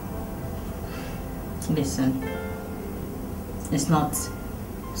 Listen, it's not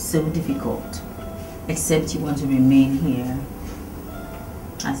so difficult, except you want to remain here.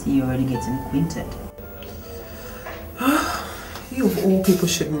 I see you're already getting acquainted. You of all people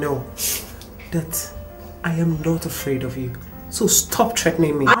should know that I am not afraid of you. So stop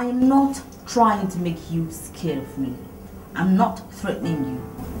threatening me. I am not trying to make you scared of me. I'm not threatening you.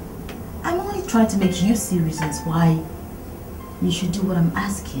 I'm only trying to make you see reasons why you should do what I'm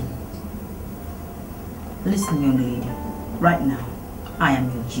asking. Listen, young lady. Right now, I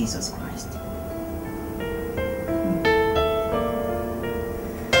am your Jesus Christ.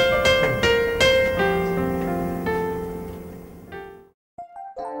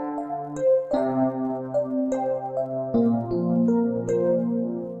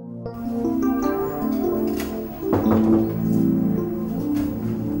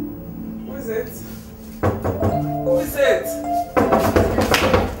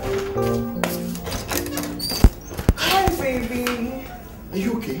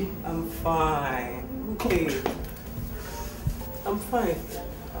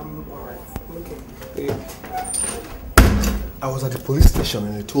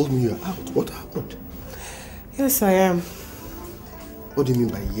 And they told me you're out. What happened? Yes, I am. What do you mean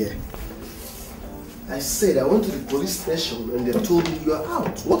by yeah? I said I went to the police station and they told me you're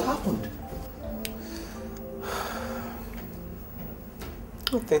out. What happened?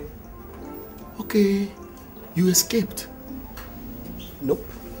 Nothing. Okay. You escaped? Nope.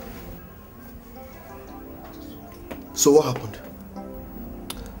 So what happened?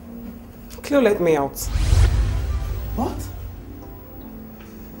 Cleo let me out. What?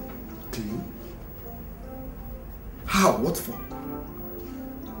 How? What for?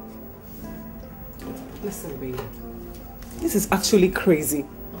 Listen, babe. This is actually crazy.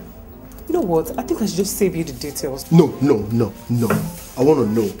 You know what? I think I should just save you the details. No. I want to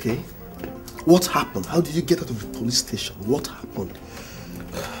know, okay? What happened? How did you get out of the police station? What happened?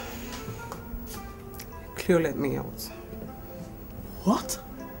 Cleo let me out. What?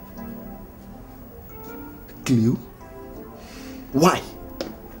 Cleo? Why?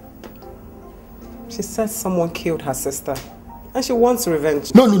 She said someone killed her sister and she wants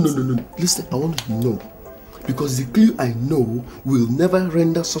revenge. No. Listen, I want to know. Because the Cleo I know will never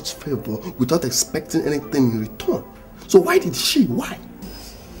render such favor without expecting anything in return. So why did she? Why?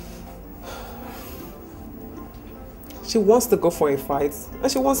 She wants to go for a fight and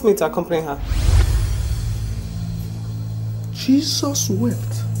she wants me to accompany her. Jesus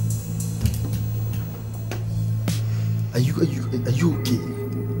wept. Are you okay?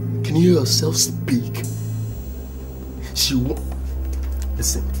 Can you hear yourself speak? She won't.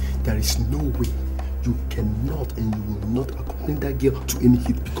 Listen, there is no way you cannot and you will not accompany that girl to any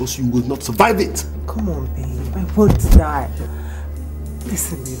hit because you will not survive it. Come on, babe. I won't die.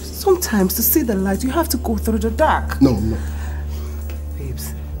 Listen, babes. Sometimes to see the light, you have to go through the dark. No.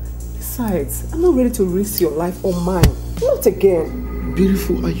 Babes, besides, I'm not ready to risk your life or mine. Not again.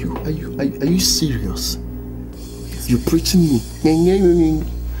 Beautiful, are you serious? You're preaching me.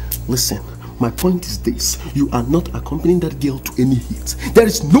 Listen, my point is this. You are not accompanying that girl to any hit. There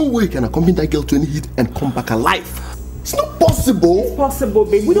is no way you can accompany that girl to any hit and come back alive. It's not possible. It's possible,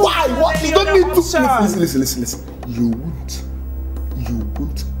 babe. We don't Why? have What? any You don't other need to. option. Listen. You won't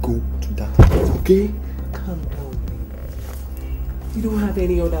go to that hit, okay? Calm down, babe. You don't have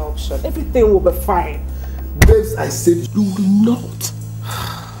any other option. Everything will be fine. Babes, I said you will not.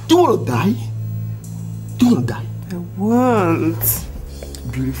 Do you want to die? I won't.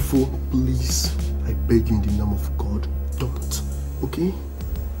 Beautiful, please, I beg you in the name of God, don't, okay?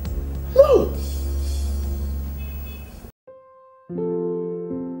 No!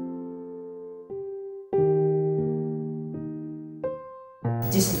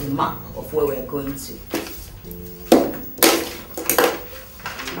 This is the map of where we're going to.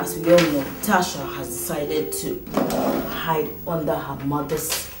 As we all know, Tasha has decided to hide under her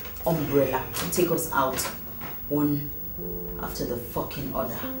mother's umbrella to take us out one after the fucking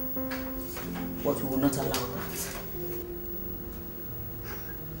other. But we will not allow that.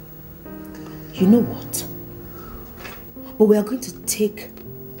 You know what? But we are going to take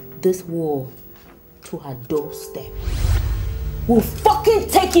this war to her doorstep. We'll fucking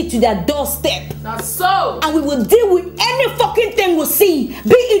take it to their doorstep. That's so. And we will deal with any fucking thing we see.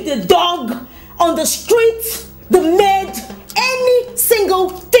 Be it the dog, on the street, the maid, any single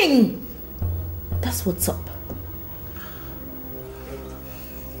thing. That's what's up.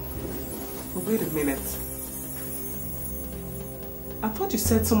 But wait a minute. I thought you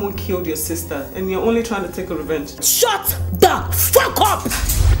said someone killed your sister and you're only trying to take a revenge. Shut the fuck up!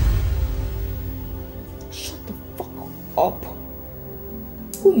 Shut the fuck up.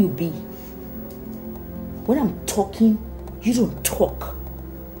 Who you be? When I'm talking, you don't talk.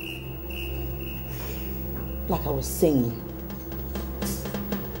 Like I was saying,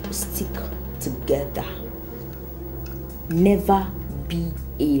 stick together. Never be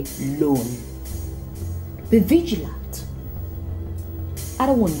alone. Be vigilant. I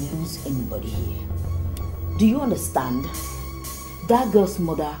don't want to lose anybody here. Do you understand? That girl's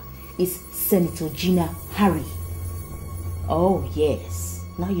mother is Senator Gina Harry. Oh yes,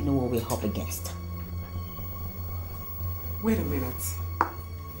 now you know what we're up against. Wait a minute.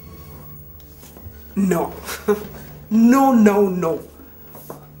 No. No.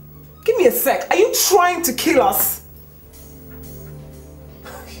 Give me a sec. Are you trying to kill us?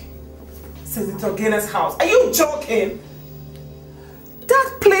 Senator Gina's house. Are you joking?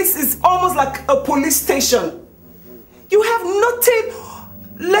 That place is almost like a police station. You have nothing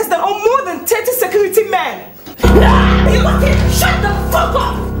less than or more than 30 security men. Are you fucking shut the fuck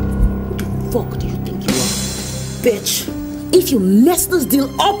up? Who the fuck do you think you are? Bitch, if you mess this deal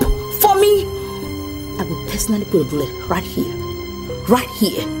up for me, I will personally put a bullet right here. Right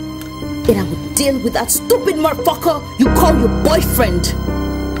here. And I will deal with that stupid motherfucker you call your boyfriend.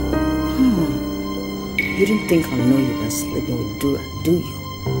 You didn't think I know you were sleeping with Dura, do you?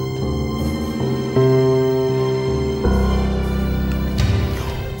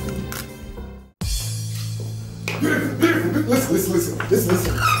 Listen.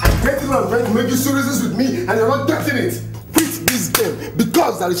 I'm trying to make you serious with me and you're not getting it. Quit this game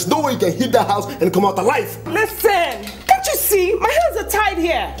because there is no way you can hit the house and come out alive. Listen, can't you see? My hands are tied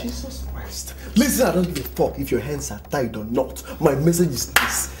here. Jesus Christ. Listen, I don't give a fuck if your hands are tied or not. My message is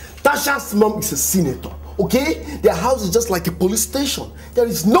this. Tasha's mom is a senator, okay? Their house is just like a police station. There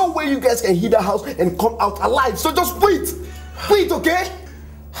is no way you guys can hit the house and come out alive. So just quit. Quit, okay?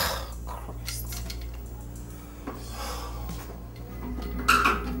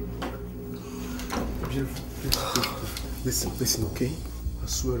 Listen, okay? I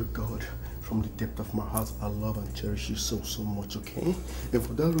swear to God, from the depth of my heart, I love and cherish you so much, okay? And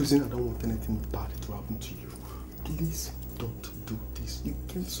for that reason, I don't want anything bad to happen to you. Please don't do this. You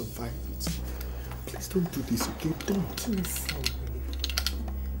can't survive it. Please don't do this, okay? Don't. Listen,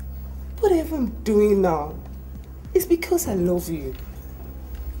 whatever I'm doing now is because I love you.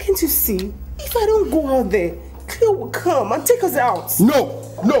 Can't you see? If I don't go out there, Cleo will come and take us out. No,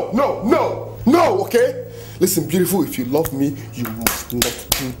 okay? Listen, beautiful, if you love me, you must not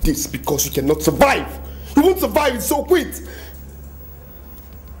do this because you cannot survive. You won't survive it, so quit.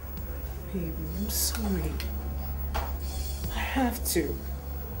 Baby, I'm sorry. I have to.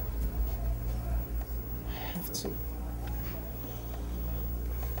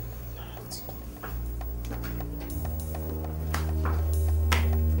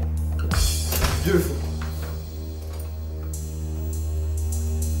 Beautiful.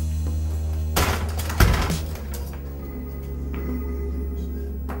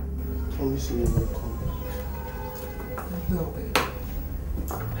 Promise you will come. No, baby.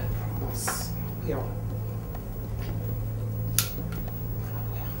 I promise. Yeah.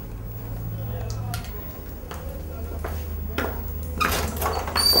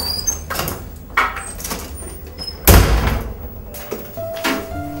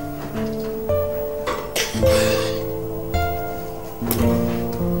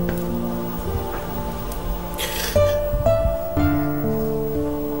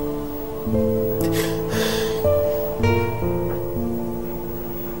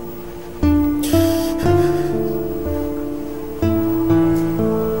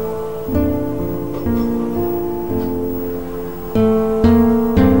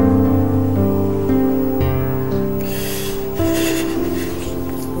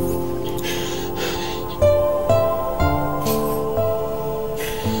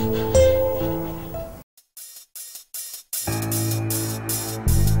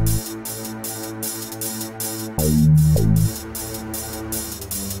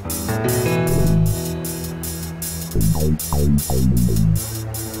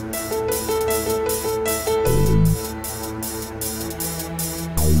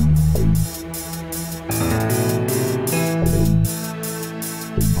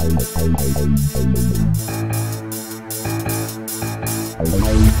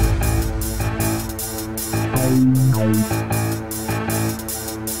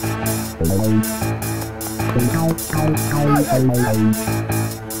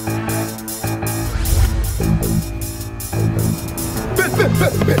 Ben,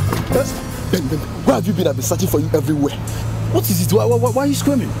 where have you been? I've been searching for you everywhere. What is it? Why are you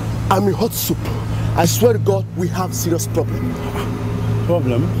screaming? I'm in hot soup. I swear to God, we have serious problem.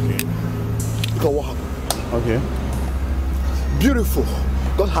 Problem? Look at what happened. Okay. Beautiful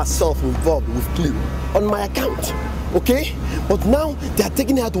got herself involved with Cleo on my account. Okay? But now they are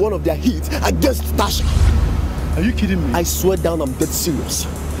taking her to one of their hits against Tasha. Are you kidding me? I swear down I'm dead serious.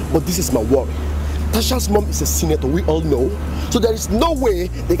 But this is my worry. Tasha's mom is a senator, we all know. So there is no way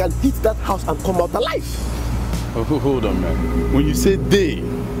they can hit that house and come out alive. Oh, hold on, man. When you say they,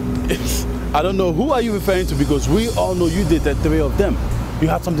 I don't know who are you referring to, because we all know you dated 3 of them. You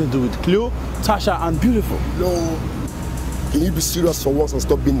had something to do with Cleo, Tasha, and Beautiful. No. Can you be serious for once and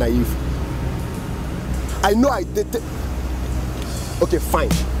stop being naive? I know I dated... Okay,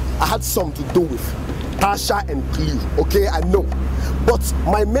 fine. I had something to do with Tasha and Cleo, okay? I know. But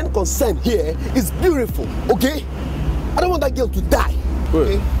my main concern here is Beautiful, okay? I don't want that girl to die.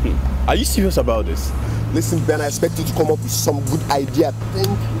 Wait, okay? Are you serious about this? Listen, Ben, I expect you to come up with some good idea.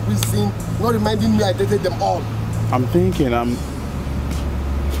 Think, reason, not reminding me I dated them all. I'm thinking,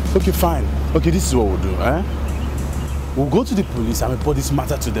 Okay, fine. Okay, this is what we'll do, eh? We'll go to the police and report this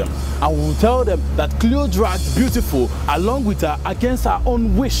matter to them. And we'll tell them that Cleo dragged Beautiful along with her against her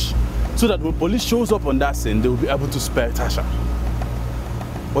own wish. So that when police shows up on that scene, they will be able to spare Tasha.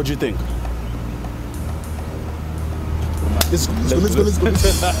 What do you think? Let's go. Let's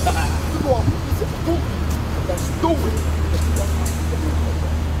do it.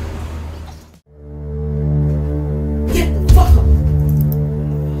 Get the fuck up.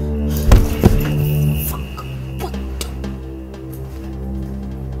 Fuck. What?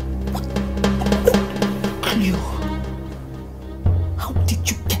 Cleo. How did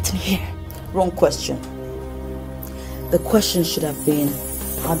you get in here? Wrong question. The question should have been,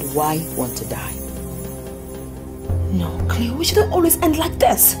 how do I want to die? No, Cleo, we shouldn't always end like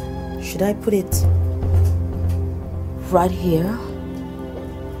this. Should I put it right here?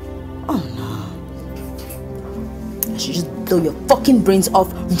 Oh no. I should just blow your fucking brains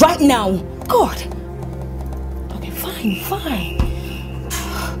off right now. God. Okay, fine.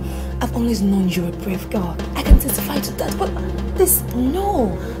 I've always known you're a brave girl. I can testify to that, but this,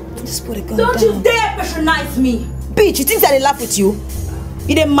 no. Just put a gun down. Don't you dare patronize me! Bitch, you think that they laugh with you?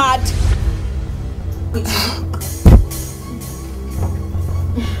 You they mad?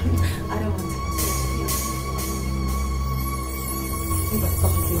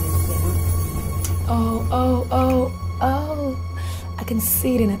 Oh. I can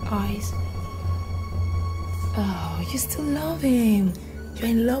see it in her eyes. Oh, you still love him. You're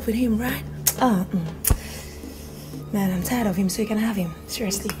in love with him, right? Man, I'm tired of him, so you can have him.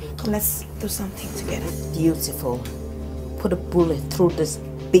 Seriously, let's do something together. Beautiful. Put a bullet through this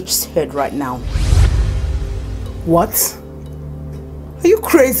bitch's head right now. What? Are you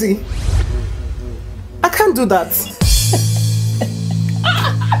crazy? I can't do that.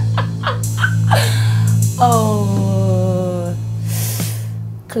 Oh,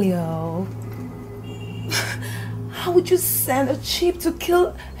 Cleo. How would you send a sheep to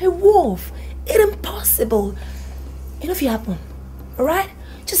kill a wolf? It's impossible. Enough happen, alright?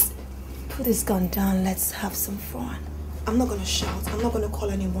 Just put this gun down, let's have some fun. I'm not gonna shout, I'm not gonna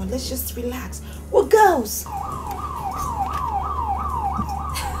call anyone. Let's just relax. We're girls.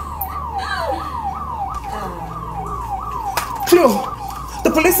 Cleo,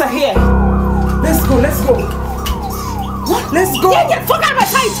 the police are here. Let's go. What? Let's go. Get the fuck out of my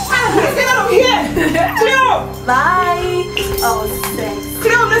sight! Let's get out of here. Cleo! Bye. Oh, thanks.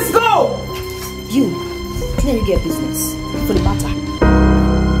 Cleo, let's go. You, then you get business for the matter.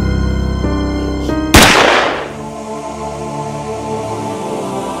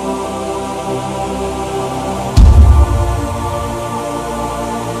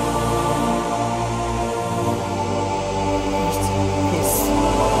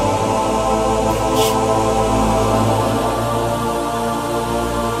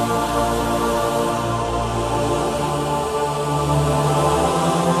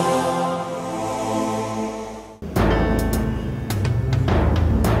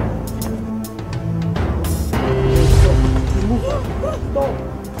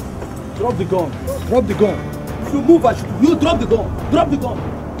 Drop the gun. If you move, you drop the gun. Drop the gun.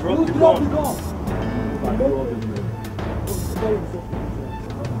 Drop the gun.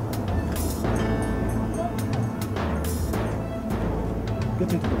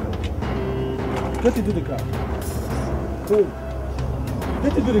 Get into the car. Get into the car. Go.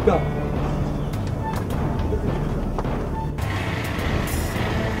 Get into the car.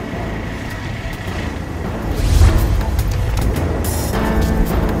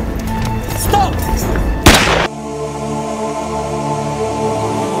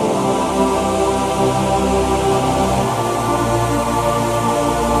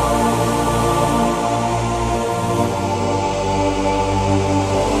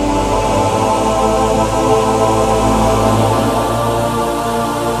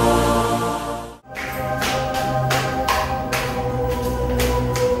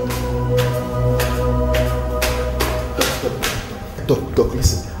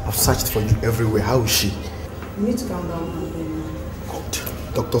 I've searched for you everywhere. How is she? You need to calm down. God,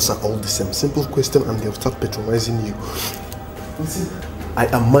 doctors are all the same. Simple question and they'll start patronizing you. Listen, I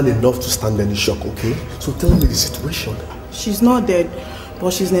am man enough to stand any shock, okay? So tell me the situation. She's not dead,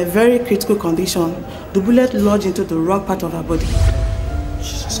 but she's in a very critical condition. The bullet lodged into the wrong part of her body.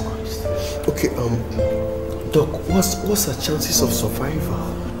 Jesus Christ. Okay, Doc, what's her chances of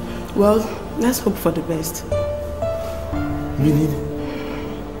survival? Well, let's hope for the best. Meaning?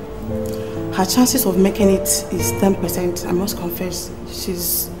 Her chances of making it is 10%, I must confess.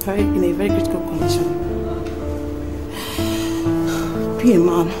 She's in a very critical condition. Be a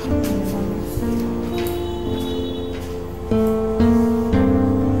man.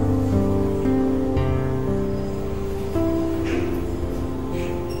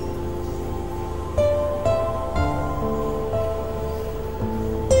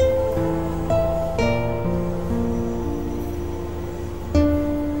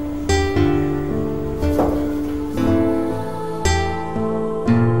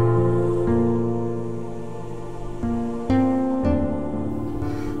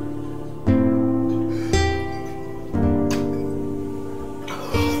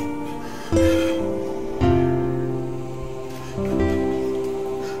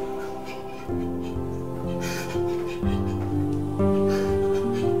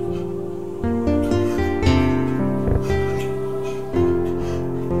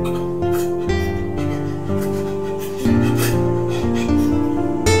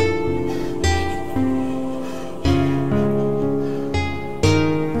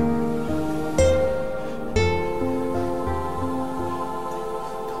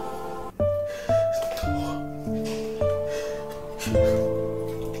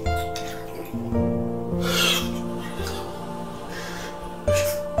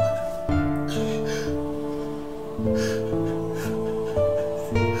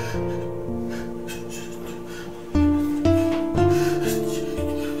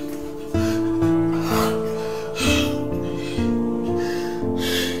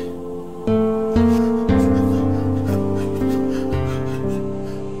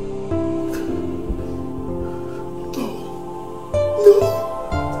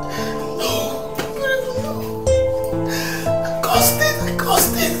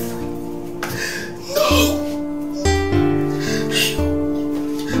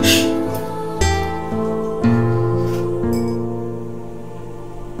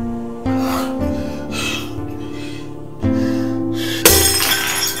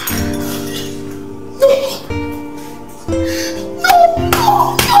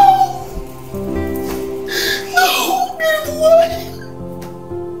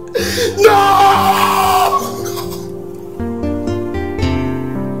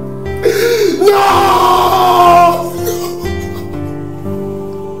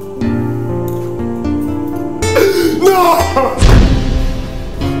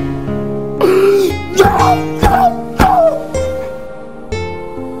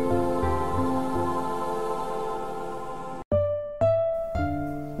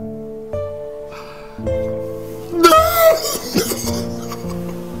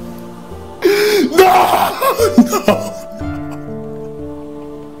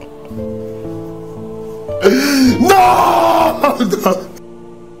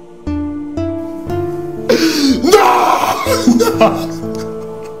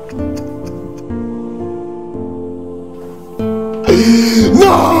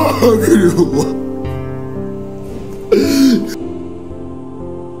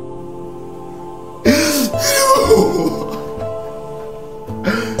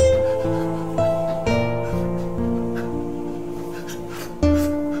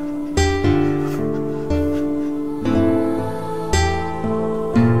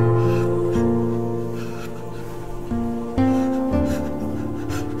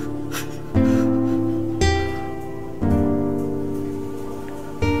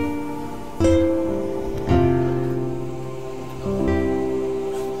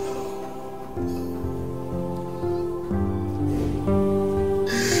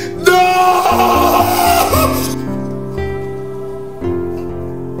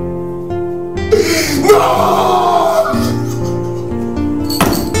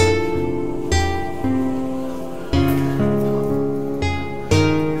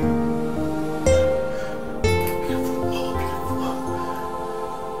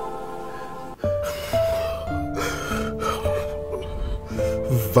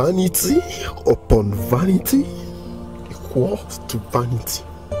 Vanity upon vanity equals to vanity.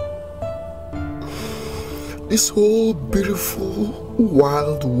 This whole beautiful,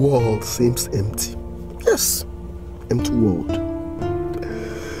 wild world seems empty. Yes, empty world.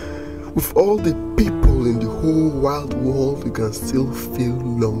 With all the people in the whole wide world, you can still feel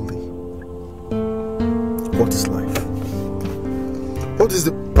lonely. What is life? What is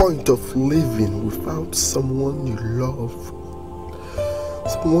the point of living without someone you love?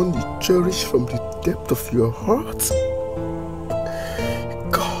 Someone you cherish from the depth of your heart?